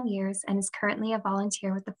 31 years and is currently a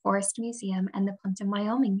volunteer with the Forest Museum and the Plimpton,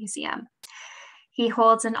 Wyoming Museum. He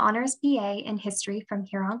holds an honors BA in history from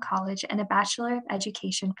Huron College and a Bachelor of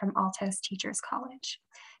Education from Altos Teachers College.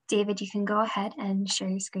 David, you can go ahead and share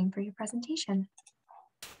your screen for your presentation.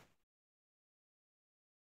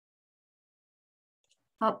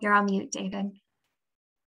 Oh, you're on mute, David.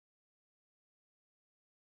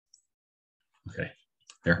 Okay,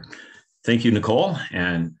 there. Thank you, Nicole,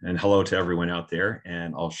 and hello to everyone out there.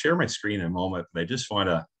 And I'll share my screen in a moment, but I just want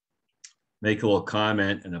to make a little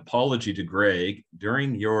comment, an apology to Greg.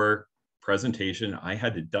 During your presentation, I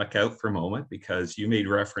had to duck out for a moment because you made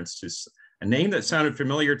reference to a name that sounded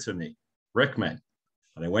familiar to me, Rickman.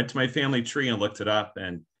 And I went to my family tree and looked it up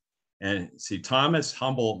and see Thomas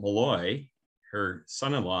Humble Malloy, her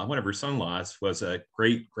son-in-law, one of her son-in-laws, was a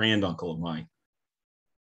great granduncle of mine.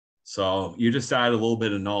 So you just added a little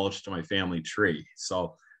bit of knowledge to my family tree.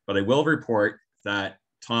 So, but I will report that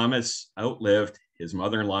Thomas outlived his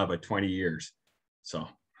mother-in-law by 20 years. So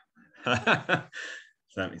that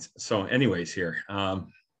means, so anyways here.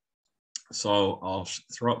 So I'll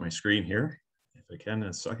throw up my screen here if I can in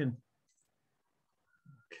a second.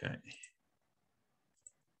 Okay.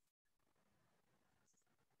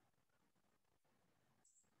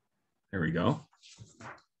 There we go.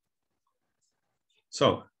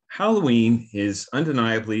 So Halloween is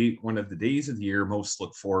undeniably one of the days of the year most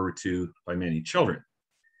looked forward to by many children.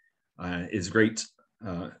 It's a great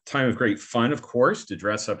time of great fun, of course, to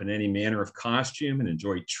dress up in any manner of costume and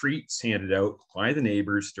enjoy treats handed out by the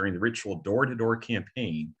neighbors during the ritual door-to-door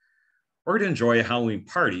campaign, or to enjoy a Halloween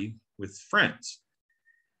party with friends.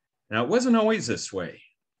 Now, it wasn't always this way.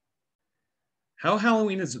 How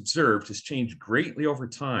Halloween is observed has changed greatly over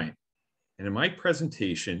time. And in my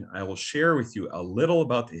presentation, I will share with you a little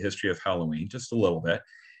about the history of Halloween, just a little bit,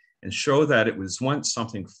 and show that it was once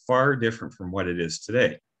something far different from what it is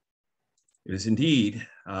today. It was indeed,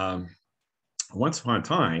 once upon a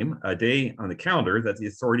time, a day on the calendar that the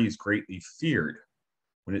authorities greatly feared,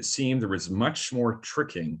 when it seemed there was much more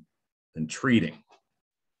tricking than treating.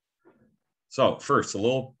 So first, a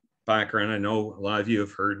little background. I know a lot of you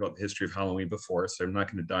have heard about the history of Halloween before, so I'm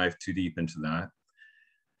not going to dive too deep into that.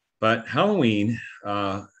 But Halloween,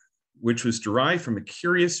 which was derived from a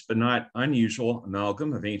curious but not unusual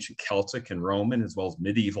amalgam of ancient Celtic and Roman, as well as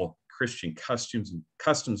medieval Christian customs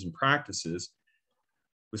and practices,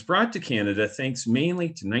 was brought to Canada thanks mainly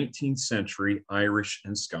to 19th century Irish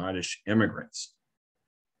and Scottish immigrants.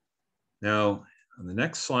 Now, on the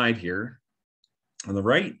next slide here, on the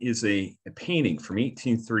right is a painting from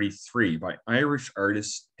 1833 by Irish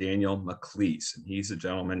artist Daniel MacLeish, and he's a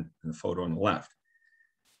gentleman in the photo on the left.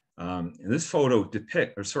 And this photo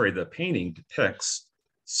the painting depicts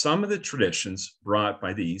some of the traditions brought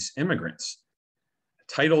by these immigrants.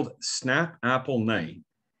 Titled Snap Apple Night,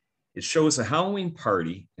 it shows a Halloween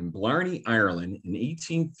party in Blarney, Ireland in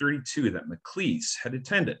 1832 that MacLeish had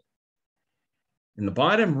attended. In the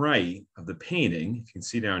bottom right of the painting, if you can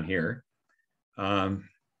see down here,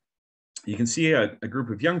 you can see a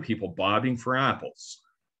group of young people bobbing for apples.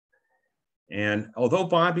 And although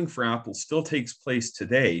bobbing for apples still takes place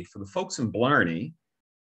today, for the folks in Blarney,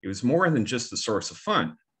 it was more than just a source of fun.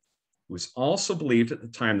 It was also believed at the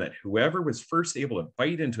time that whoever was first able to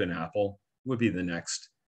bite into an apple would be the next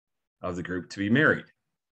of the group to be married.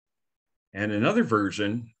 And another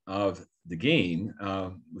version of the game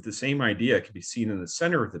with the same idea can be seen in the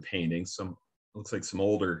center of the painting. Looks like some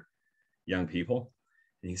older young people.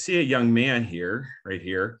 And you see a young man here, right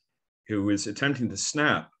here, who is attempting to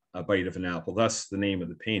snap a bite of an apple, thus the name of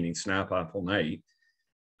the painting, Snap Apple Night,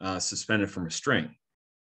 suspended from a string.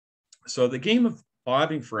 So the game of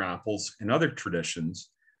bobbing for apples and other traditions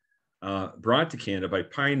brought to Canada by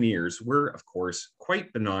pioneers were, of course,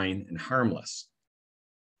 quite benign and harmless.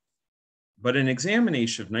 But an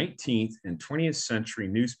examination of 19th and 20th century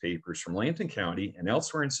newspapers from Lambton County and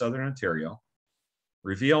elsewhere in Southern Ontario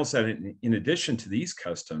reveals that in addition to these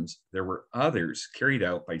customs, there were others carried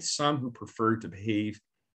out by some who preferred to behave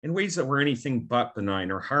in ways that were anything but benign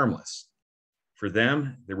or harmless. For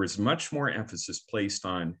them, there was much more emphasis placed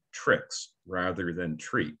on tricks rather than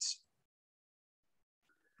treats.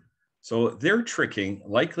 So their tricking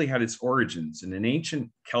likely had its origins in an ancient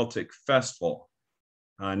Celtic festival.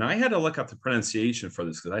 And I had to look up the pronunciation for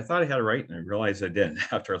this because I thought I had it right and I realized I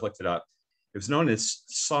didn't after I looked it up. It was known as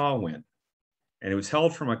Samhain, and it was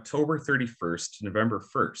held from October 31st to November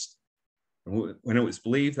 1st, when it was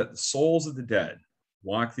believed that the souls of the dead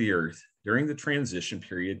walked the earth during the transition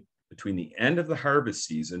period between the end of the harvest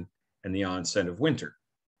season and the onset of winter.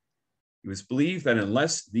 It was believed that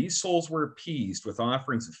unless these souls were appeased with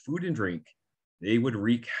offerings of food and drink, they would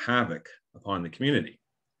wreak havoc upon the community.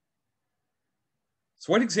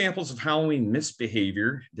 So what examples of Halloween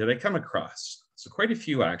misbehavior did I come across? So quite a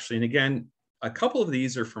few actually. And again, a couple of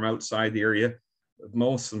these are from outside the area.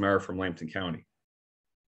 Most of them are from Lambton County.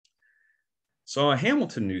 So a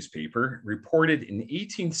Hamilton newspaper reported in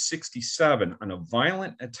 1867 on a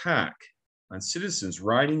violent attack on citizens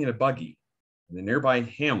riding in a buggy in the nearby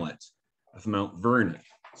hamlet of Mount Vernon.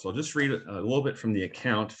 So I'll just read a little bit from the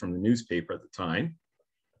account from the newspaper at the time.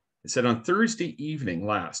 It said, on Thursday evening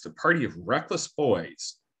last, a party of reckless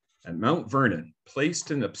boys at Mount Vernon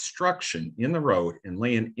placed an obstruction in the road and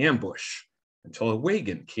lay in ambush until a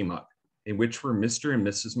wagon came up, in which were Mr. and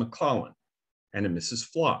Mrs. McClellan and a Mrs.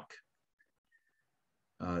 Flock.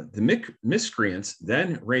 The miscreants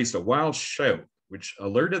then raised a wild shout, which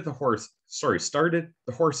alerted started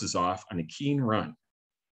the horses off on a keen run.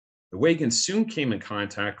 The wagon soon came in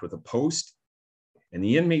contact with a post, and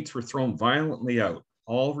the inmates were thrown violently out,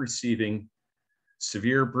 all receiving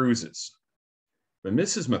severe bruises. But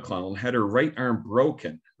Mrs. McClellan had her right arm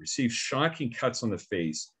broken, received shocking cuts on the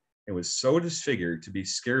face, and was so disfigured to be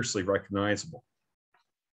scarcely recognizable.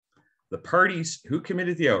 The parties who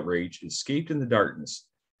committed the outrage escaped in the darkness,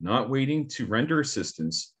 not waiting to render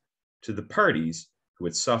assistance to the parties who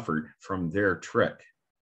had suffered from their trick.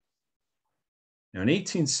 Now in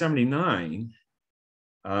 1879,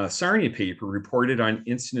 Sarnia paper reported on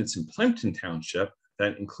incidents in Plimpton Township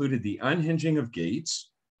that included the unhinging of gates,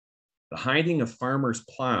 the hiding of farmers'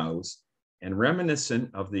 plows, and reminiscent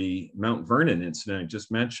of the Mount Vernon incident I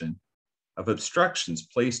just mentioned, of obstructions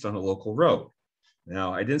placed on a local road.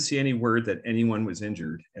 Now, I didn't see any word that anyone was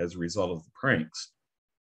injured as a result of the pranks.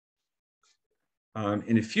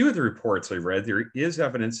 In a few of the reports I read, there is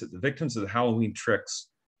evidence that the victims of the Halloween tricks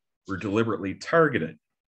were deliberately targeted.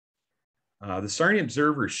 The Sarnia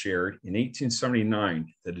Observer shared in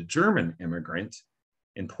 1879 that a German immigrant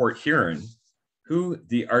in Port Huron, who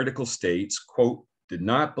the article states, quote, did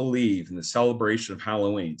not believe in the celebration of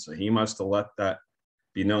Halloween. So he must have let that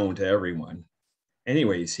be known to everyone.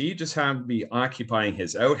 Anyways, he just happened to be occupying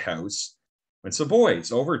his outhouse when some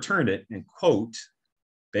boys overturned it and, quote,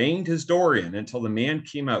 banged his door in until the man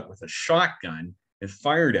came out with a shotgun and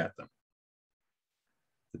fired at them.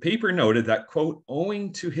 The paper noted that, quote,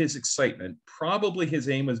 owing to his excitement, probably his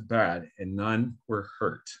aim was bad and none were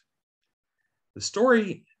hurt. The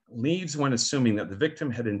story leaves one assuming that the victim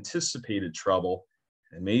had anticipated trouble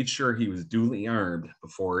and made sure he was duly armed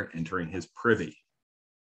before entering his privy.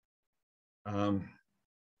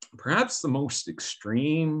 Perhaps the most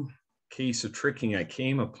extreme case of tricking I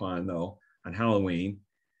came upon, though, on Halloween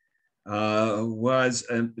was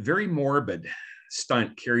a very morbid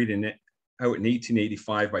stunt carried out in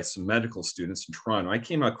 1885 by some medical students in Toronto. I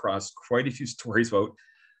came across quite a few stories about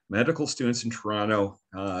medical students in Toronto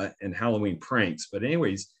and Halloween pranks. But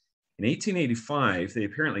anyways, in 1885, they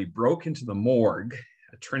apparently broke into the morgue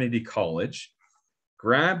at Trinity College,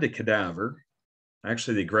 grabbed a cadaver.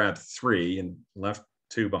 Actually, they grabbed 3 and left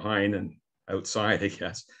 2 behind and outside, I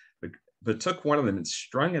guess, but took one of them and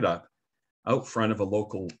strung it up out front of a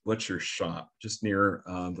local butcher shop just near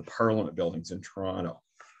the Parliament buildings in Toronto.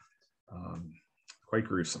 Quite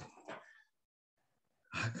gruesome.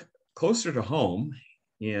 Closer to home,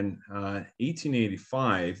 in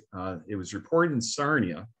 1885, it was reported in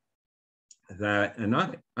Sarnia that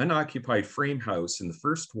an unoccupied frame house in the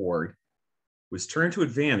first ward was turned to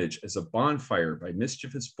advantage as a bonfire by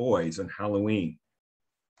mischievous boys on Halloween.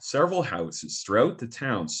 Several houses throughout the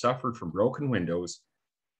town suffered from broken windows,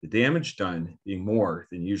 the damage done being more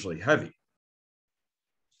than usually heavy.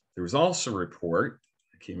 There was also a report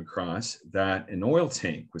I came across that an oil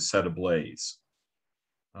tank was set ablaze.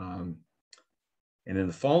 And in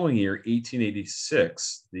the following year,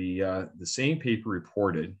 1886, the same paper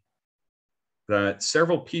reported that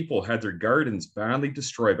several people had their gardens badly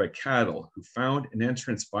destroyed by cattle who found an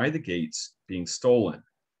entrance by the gates being stolen,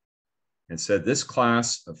 and said this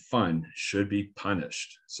class of fun should be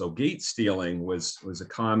punished. So gate stealing was a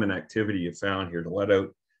common activity you found here to let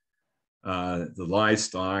out the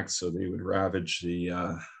livestock so they would ravage the,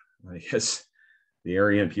 I guess, the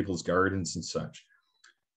area and people's gardens and such.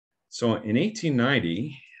 So in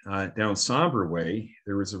 1890, down Sombre Way,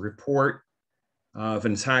 there was a report of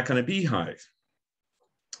an attack on a beehive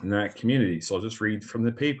in that community. So I'll just read from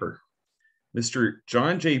the paper. Mr.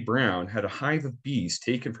 John J. Brown had a hive of bees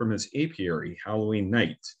taken from his apiary Halloween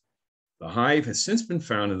night. The hive has since been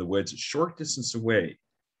found in the woods a short distance away,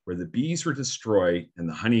 where the bees were destroyed and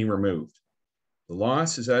the honey removed. The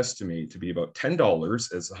loss is estimated to be about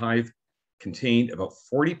 $10, as the hive contained about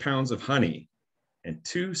 40 pounds of honey and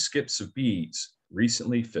 2 skips of bees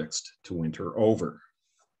recently fixed to winter over.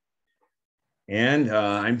 And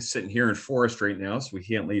I'm sitting here in Forest right now, so we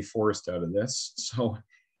can't leave Forest out of this. So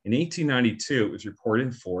in 1892, it was reported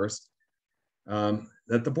in Forest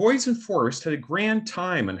that the boys in Forest had a grand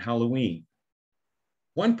time on Halloween.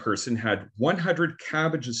 One person had 100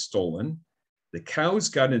 cabbages stolen. The cows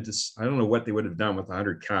got into, I don't know what they would have done with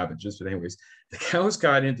 100 cabbages, but anyways, the cows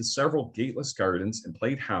got into several gateless gardens and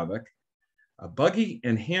played havoc. A buggy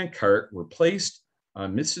and handcart were placed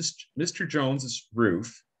on Mr. Jones's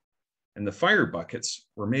roof, and the fire buckets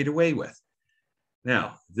were made away with.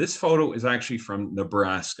 Now, this photo is actually from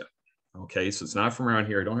Nebraska. Okay, so it's not from around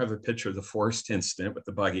here. I don't have a picture of the Forest incident with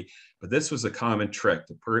the buggy, but this was a common trick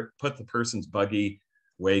to put the person's buggy,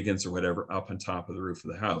 wagons, or whatever up on top of the roof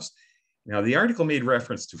of the house. Now, the article made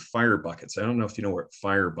reference to fire buckets. I don't know if you know what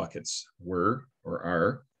fire buckets were or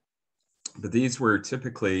are, but these were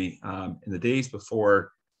typically in the days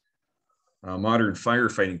before modern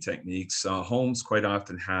firefighting techniques. Homes quite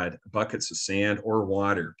often had buckets of sand or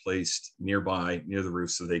water placed nearby, near the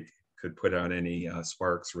roof, so they could put out any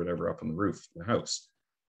sparks or whatever up on the roof of the house.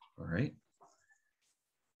 All right.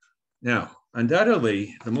 Now,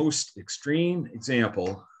 undoubtedly, the most extreme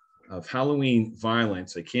example of Halloween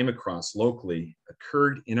violence I came across locally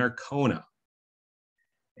occurred in Arkona.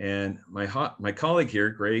 And my colleague here,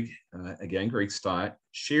 Greg Stott,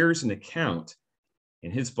 shares an account in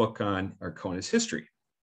his book on Arkona's history.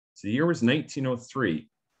 So the year was 1903.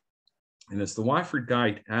 And as the Watford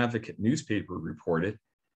Guide Advocate newspaper reported,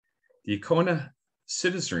 the Arkona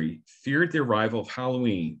citizenry feared the arrival of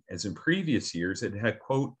Halloween, as in previous years it had,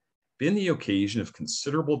 quote, been the occasion of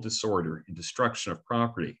considerable disorder and destruction of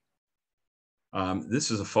property. This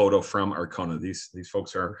is a photo from Arkona. These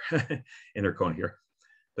folks are in Arkona here.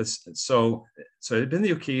 But so it had been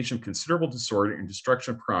the occasion of considerable disorder and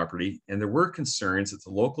destruction of property, and there were concerns that the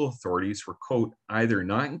local authorities were, quote, either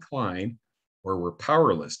not inclined or were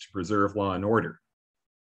powerless to preserve law and order.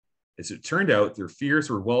 As it turned out, their fears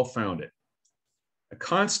were well-founded. A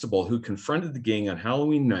constable who confronted the gang on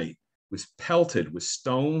Halloween night was pelted with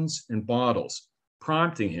stones and bottles,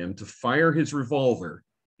 prompting him to fire his revolver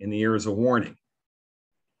in the air as a warning.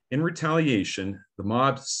 In retaliation, the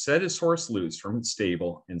mob set his horse loose from its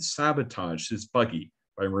stable and sabotaged his buggy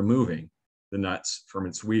by removing the nuts from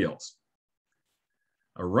its wheels.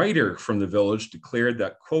 A writer from the village declared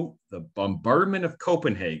that, quote, the bombardment of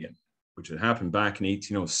Copenhagen, which had happened back in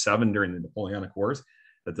 1807 during the Napoleonic Wars,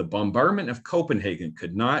 that the bombardment of Copenhagen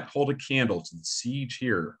could not hold a candle to the siege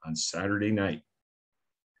here on Saturday night.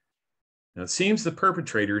 Now, it seems the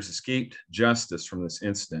perpetrators escaped justice from this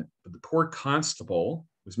incident, but the poor constable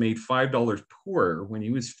was made $5 poorer when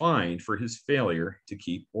he was fined for his failure to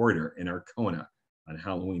keep order in Arkona on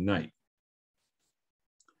Halloween night.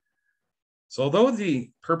 So although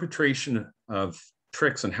the perpetration of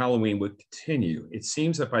tricks on Halloween would continue, it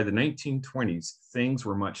seems that by the 1920s, things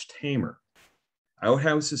were much tamer.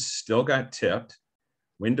 Outhouses still got tipped,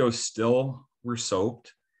 windows still were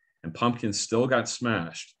soaped, and pumpkins still got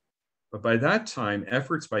smashed. But by that time,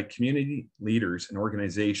 efforts by community leaders and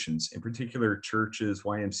organizations, in particular churches,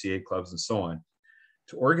 YMCA clubs, and so on,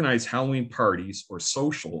 to organize Halloween parties, or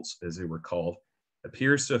socials as they were called,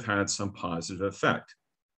 appears to have had some positive effect,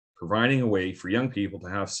 providing a way for young people to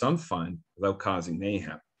have some fun without causing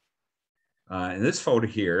mayhem. In this photo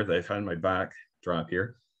here that I've had in my backdrop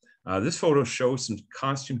here, this photo shows some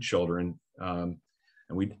costumed children, and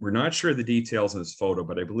we're not sure of the details in this photo,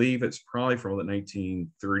 but I believe it's probably from the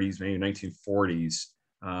 1930s, maybe 1940s,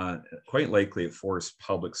 quite likely at Forest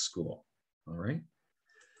Public School, all right?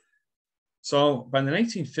 So by the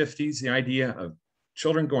 1950s, the idea of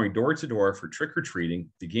children going door to door for trick-or-treating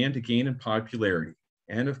began to gain in popularity,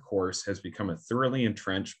 and of course has become a thoroughly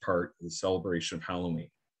entrenched part of the celebration of Halloween.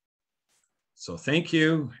 So thank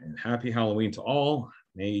you and happy Halloween to all.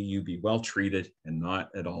 May you be well treated and not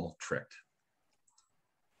at all tricked.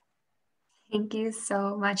 Thank you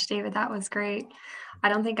so much, David. That was great. I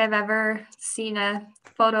don't think I've ever seen a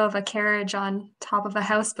photo of a carriage on top of a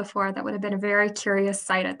house before. That would have been a very curious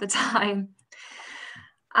sight at the time.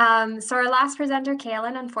 So our last presenter,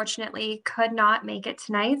 Kaylin, unfortunately could not make it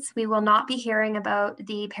tonight. We will not be hearing about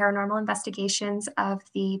the paranormal investigations of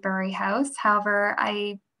the Bury House. However,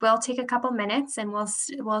 I will take a couple minutes and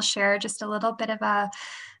we'll share just a little bit of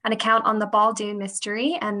an account on the Baldoon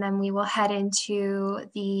mystery, and then we will head into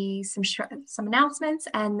some announcements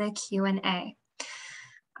and the Q&A.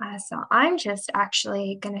 So I'm just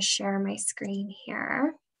actually going to share my screen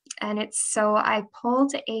here, and I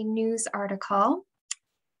pulled a news article,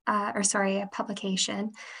 a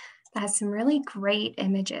publication that has some really great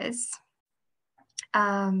images.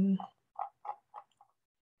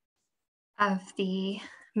 of the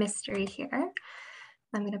mystery here.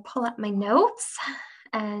 I'm going to pull up my notes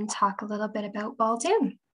and talk a little bit about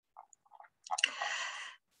Baldoon.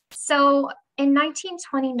 So in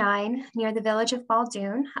 1929, near the village of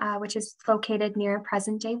Baldoon, which is located near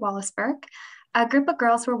present-day Wallaceburg, a group of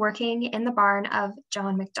girls were working in the barn of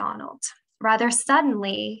John McDonald. Rather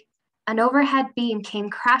suddenly, an overhead beam came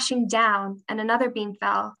crashing down and another beam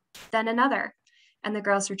fell, then another, and the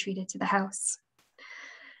girls retreated to the house.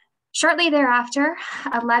 Shortly thereafter,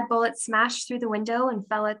 a lead bullet smashed through the window and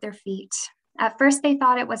fell at their feet. At first, they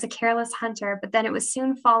thought it was a careless hunter, but then it was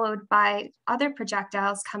soon followed by other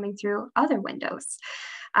projectiles coming through other windows.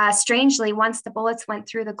 Strangely, once the bullets went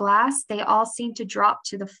through the glass, they all seemed to drop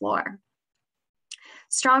to the floor.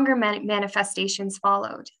 Stronger manifestations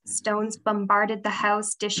followed. Stones bombarded the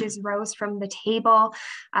house, dishes rose from the table,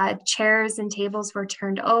 chairs and tables were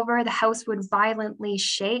turned over. The house would violently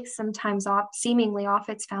shake, sometimes seemingly off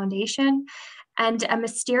its foundation, and a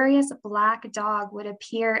mysterious black dog would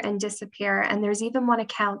appear and disappear. And there's even one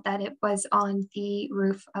account that it was on the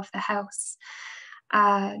roof of the house.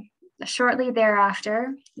 Shortly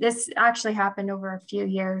thereafter, this actually happened over a few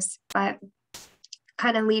years, but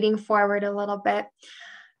kind of leading forward a little bit,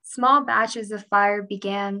 small batches of fire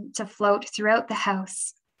began to float throughout the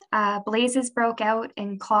house. Blazes broke out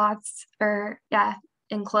in clothes.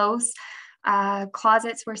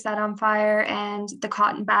 Closets were set on fire, and the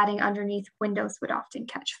cotton batting underneath windows would often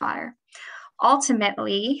catch fire.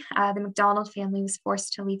 Ultimately, the McDonald family was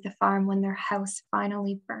forced to leave the farm when their house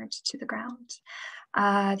finally burned to the ground.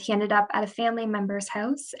 He ended up at a family member's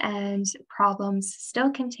house, and problems still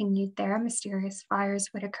continued there. Mysterious fires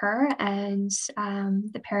would occur, and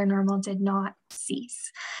the paranormal did not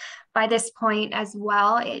cease. By this point as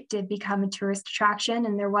well, it did become a tourist attraction,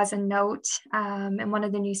 and there was a note in one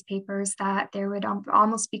of the newspapers that there would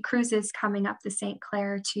almost be cruises coming up the St.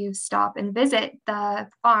 Clair to stop and visit the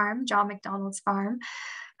farm, John McDonald's farm,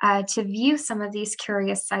 to view some of these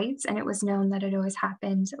curious sights, and it was known that it always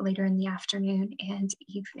happened later in the afternoon and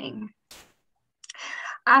evening.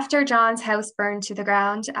 After John's house burned to the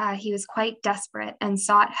ground, he was quite desperate and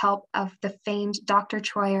sought help of the famed Dr.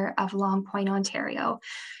 Troyer of Long Point, Ontario,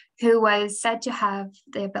 who was said to have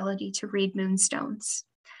the ability to read moonstones.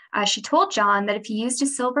 She told John that if he used a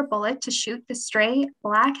silver bullet to shoot the stray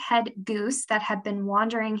black-head goose that had been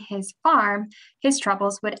wandering his farm, his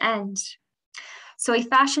troubles would end. So he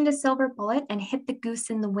fashioned a silver bullet and hit the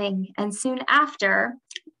goose in the wing. And soon after,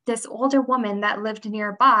 this older woman that lived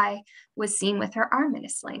nearby was seen with her arm in a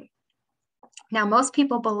sling. Now, most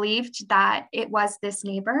people believed that it was this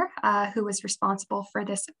neighbor who was responsible for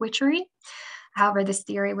this witchery. However, this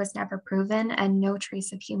theory was never proven, and no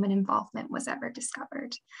trace of human involvement was ever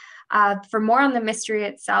discovered. For more on the mystery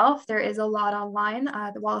itself, there is a lot online.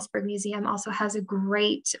 The Wallaceburg Museum also has a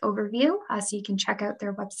great overview, so you can check out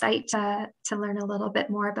their website to learn a little bit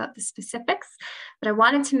more about the specifics. But I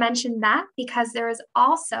wanted to mention that because there is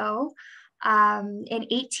also, in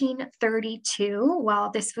 1832, while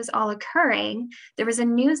this was all occurring, there was a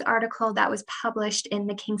news article that was published in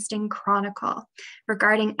the Kingston Chronicle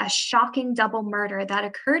regarding a shocking double murder that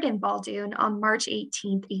occurred in Baldoon on March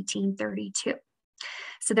 18th, 1832.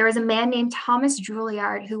 So there was a man named Thomas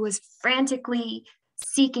Juilliard who was frantically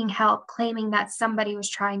seeking help, claiming that somebody was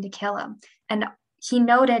trying to kill him. And he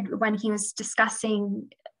noted when he was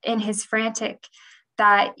discussing in his frantic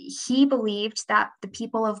that he believed that the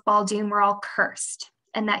people of Baldoon were all cursed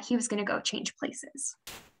and that he was going to go change places.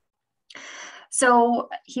 So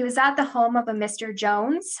he was at the home of a Mr.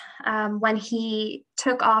 Jones when he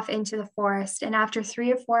took off into the forest. And after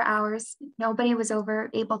 3 or 4 hours, nobody was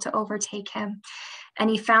able to overtake him. And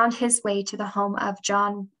he found his way to the home of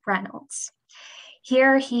John Reynolds.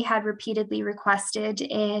 Here he had repeatedly requested,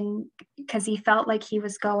 because he felt like he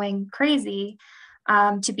was going crazy,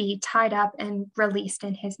 to be tied up and released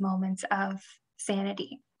in his moments of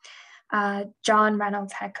sanity. John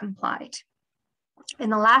Reynolds had complied.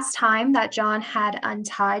 And the last time that John had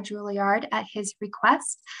untied Juilliard at his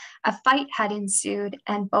request, a fight had ensued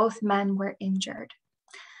and both men were injured.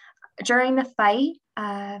 During the fight,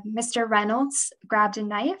 Mr. Reynolds grabbed a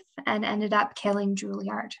knife and ended up killing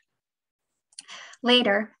Juilliard.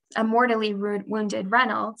 Later, a mortally wounded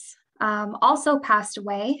Reynolds also passed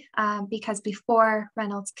away because before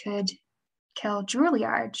Reynolds could kill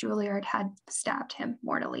Juilliard, Juilliard had stabbed him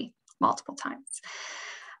mortally multiple times.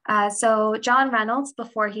 So John Reynolds,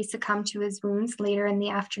 before he succumbed to his wounds later in the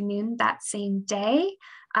afternoon that same day,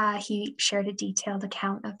 he shared a detailed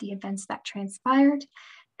account of the events that transpired,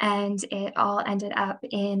 and it all ended up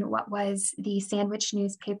in what was the Sandwich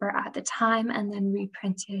newspaper at the time and then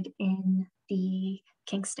reprinted in the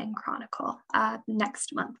Kingston Chronicle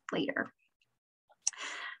next month later.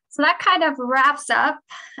 So that kind of wraps up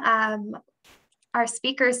our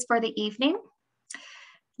speakers for the evening.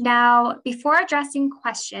 Now, before addressing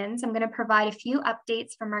questions, I'm going to provide a few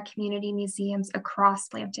updates from our community museums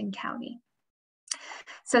across Lambton County.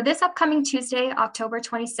 So this upcoming Tuesday, October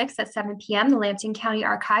 26th at 7 p.m., the Lambton County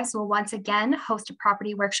Archives will once again host a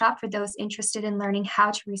property workshop for those interested in learning how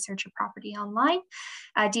to research a property online.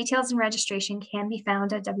 Details and registration can be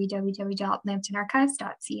found at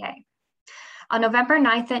www.lambtonarchives.ca. On November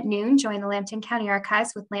 9th at noon, join the Lambton County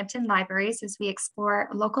Archives with Lambton Libraries as we explore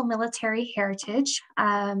local military heritage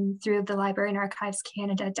through the Library and Archives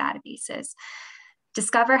Canada databases.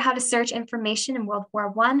 Discover how to search information in World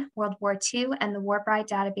War I, World War II, and the War Bride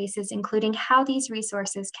databases, including how these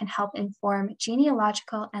resources can help inform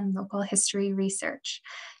genealogical and local history research.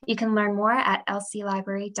 You can learn more at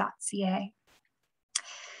lclibrary.ca.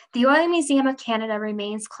 The Oil Museum of Canada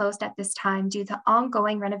remains closed at this time due to the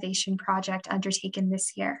ongoing renovation project undertaken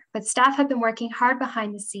this year, but staff have been working hard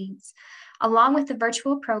behind the scenes. Along with the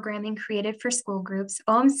virtual programming created for school groups,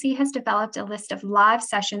 OMC has developed a list of live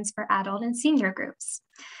sessions for adult and senior groups.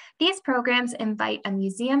 These programs invite a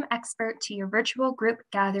museum expert to your virtual group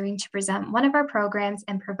gathering to present one of our programs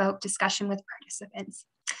and provoke discussion with participants.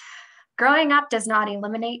 Growing up does not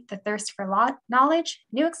eliminate the thirst for knowledge,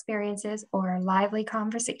 new experiences, or lively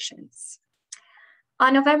conversations.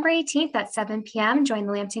 On November 18th at 7 p.m., join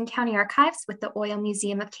the Lambton County Archives with the Oil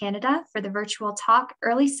Museum of Canada for the virtual talk,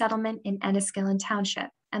 Early Settlement in Enniskillen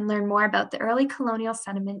Township, and learn more about the early colonial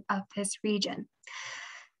settlement of this region.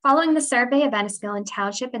 Following the survey of Enniskillen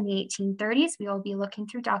Township in the 1830s, we will be looking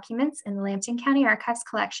through documents in the Lambton County Archives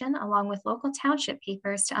collection, along with local township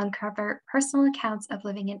papers to uncover personal accounts of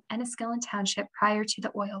living in Enniskillen Township prior to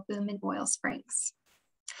the oil boom in Oil Springs.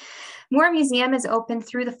 Moore Museum is open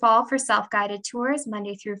through the fall for self-guided tours,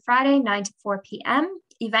 Monday through Friday, 9 to 4 p.m.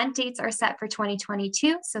 Event dates are set for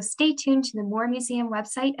 2022, so stay tuned to the Moore Museum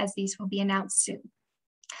website as these will be announced soon.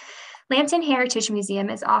 Lambton Heritage Museum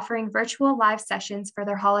is offering virtual live sessions for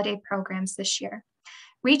their holiday programs this year.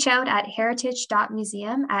 Reach out at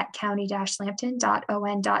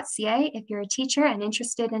heritage.museum@county-lambton.on.ca if you're a teacher and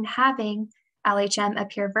interested in having LHM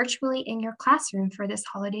appear virtually in your classroom for this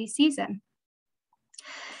holiday season.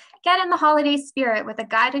 Get in the holiday spirit with a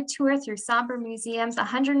guided tour through Sombre Museum's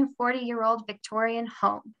 140-year-old Victorian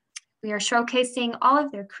home. We are showcasing all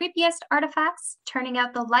of their creepiest artifacts, turning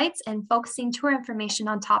out the lights, and focusing tour information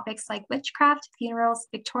on topics like witchcraft, funerals,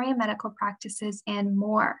 Victorian medical practices, and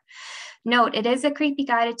more. Note, it is a creepy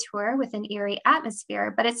guided tour with an eerie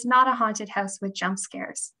atmosphere, but it's not a haunted house with jump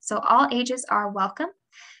scares. So all ages are welcome.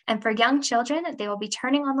 And for young children, they will be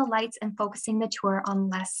turning on the lights and focusing the tour on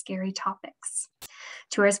less scary topics.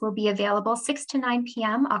 Tours will be available 6 to 9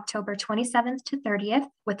 p.m. October 27th to 30th,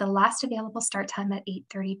 with the last available start time at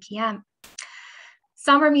 8:30 p.m.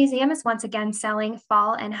 Sombre Museum is once again selling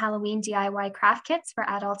fall and Halloween DIY craft kits for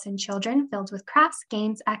adults and children, filled with crafts,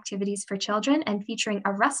 games, activities for children, and featuring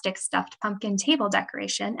a rustic stuffed pumpkin table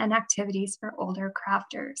decoration and activities for older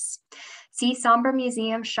crafters. See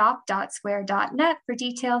sombremuseumshop.square.net for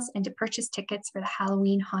details and to purchase tickets for the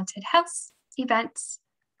Halloween haunted house events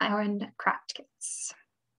and craft kits.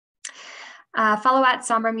 Follow at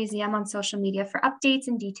Sombre Museum on social media for updates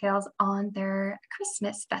and details on their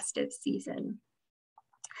Christmas festive season.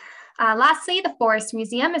 Lastly, the Forest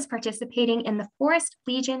Museum is participating in the Forest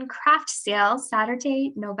Legion Craft Sale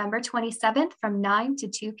Saturday, November 27th from 9 to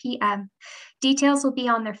 2 p.m. Details will be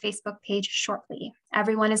on their Facebook page shortly.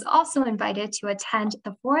 Everyone is also invited to attend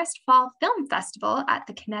the Forest Fall Film Festival at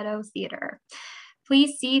the Canetto Theatre.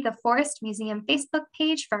 Please see the Forest Museum Facebook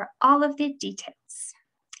page for all of the details.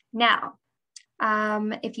 Now,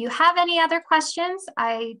 if you have any other questions,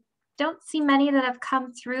 I don't see many that have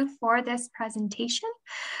come through for this presentation.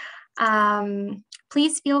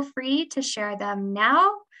 Please feel free to share them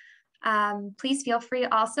now. Please feel free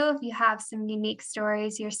also if you have some unique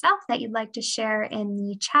stories yourself that you'd like to share in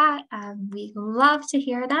the chat. We love to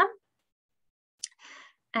hear them.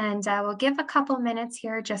 And we'll give a couple minutes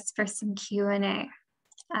here just for some Q&A.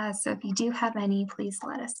 So if you do have any, please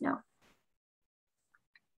let us know.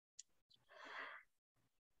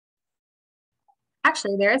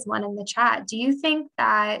 Actually, there is one in the chat. Do you think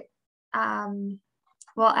that,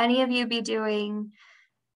 will any of you be doing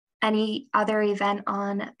any other event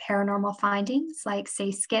on paranormal findings, like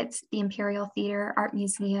say skits, the Imperial Theater, Art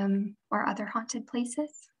Museum, or other haunted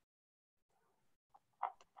places?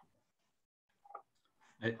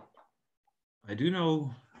 I do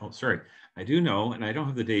know, oh, sorry. I do know, and I don't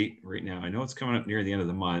have the date right now. I know it's coming up near the end of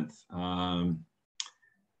the month.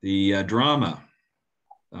 The drama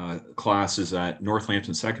classes at North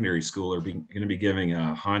Lambton Secondary School are going to be giving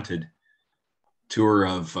a haunted tour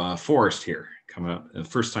of forest here coming up, the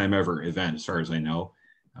first time ever event, as far as I know,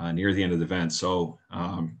 near the end of the event. So,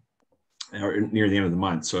 or near the end of the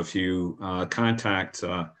month. So if you contact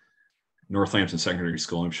North Lambton Secondary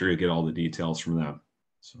School, I'm sure you get all the details from them.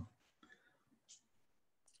 So.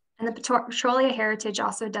 And the Petrolia Heritage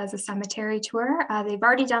also does a cemetery tour. They've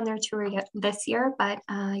already done their tour this year, but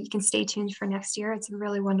you can stay tuned for next year. It's a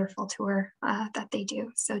really wonderful tour that they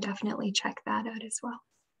do. So definitely check that out as well.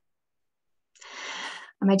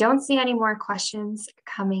 I don't see any more questions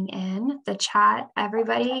coming in the chat.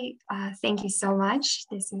 Everybody, thank you so much.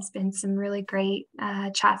 This has been some really great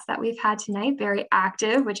chats that we've had tonight, very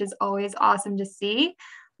active, which is always awesome to see.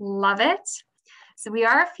 Love it. So we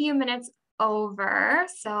are a few minutes over.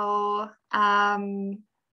 So, oh,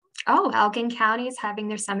 Elgin County is having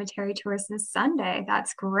their cemetery tours this Sunday.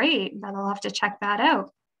 That's great. I'll have to check that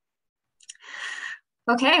out.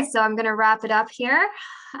 Okay, so I'm going to wrap it up here.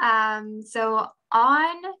 So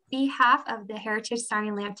on behalf of the Heritage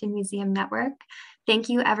Sarnia-Lambton Museum Network, thank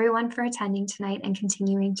you everyone for attending tonight and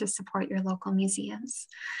continuing to support your local museums.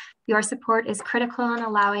 Your support is critical in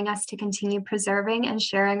allowing us to continue preserving and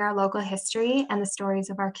sharing our local history and the stories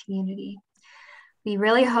of our community. We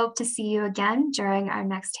really hope to see you again during our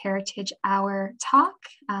next Heritage Hour talk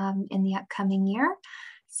in the upcoming year.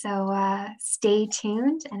 So stay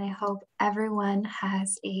tuned, and I hope everyone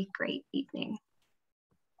has a great evening.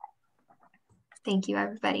 Thank you,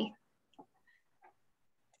 everybody.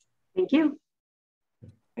 Thank you.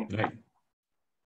 Good night.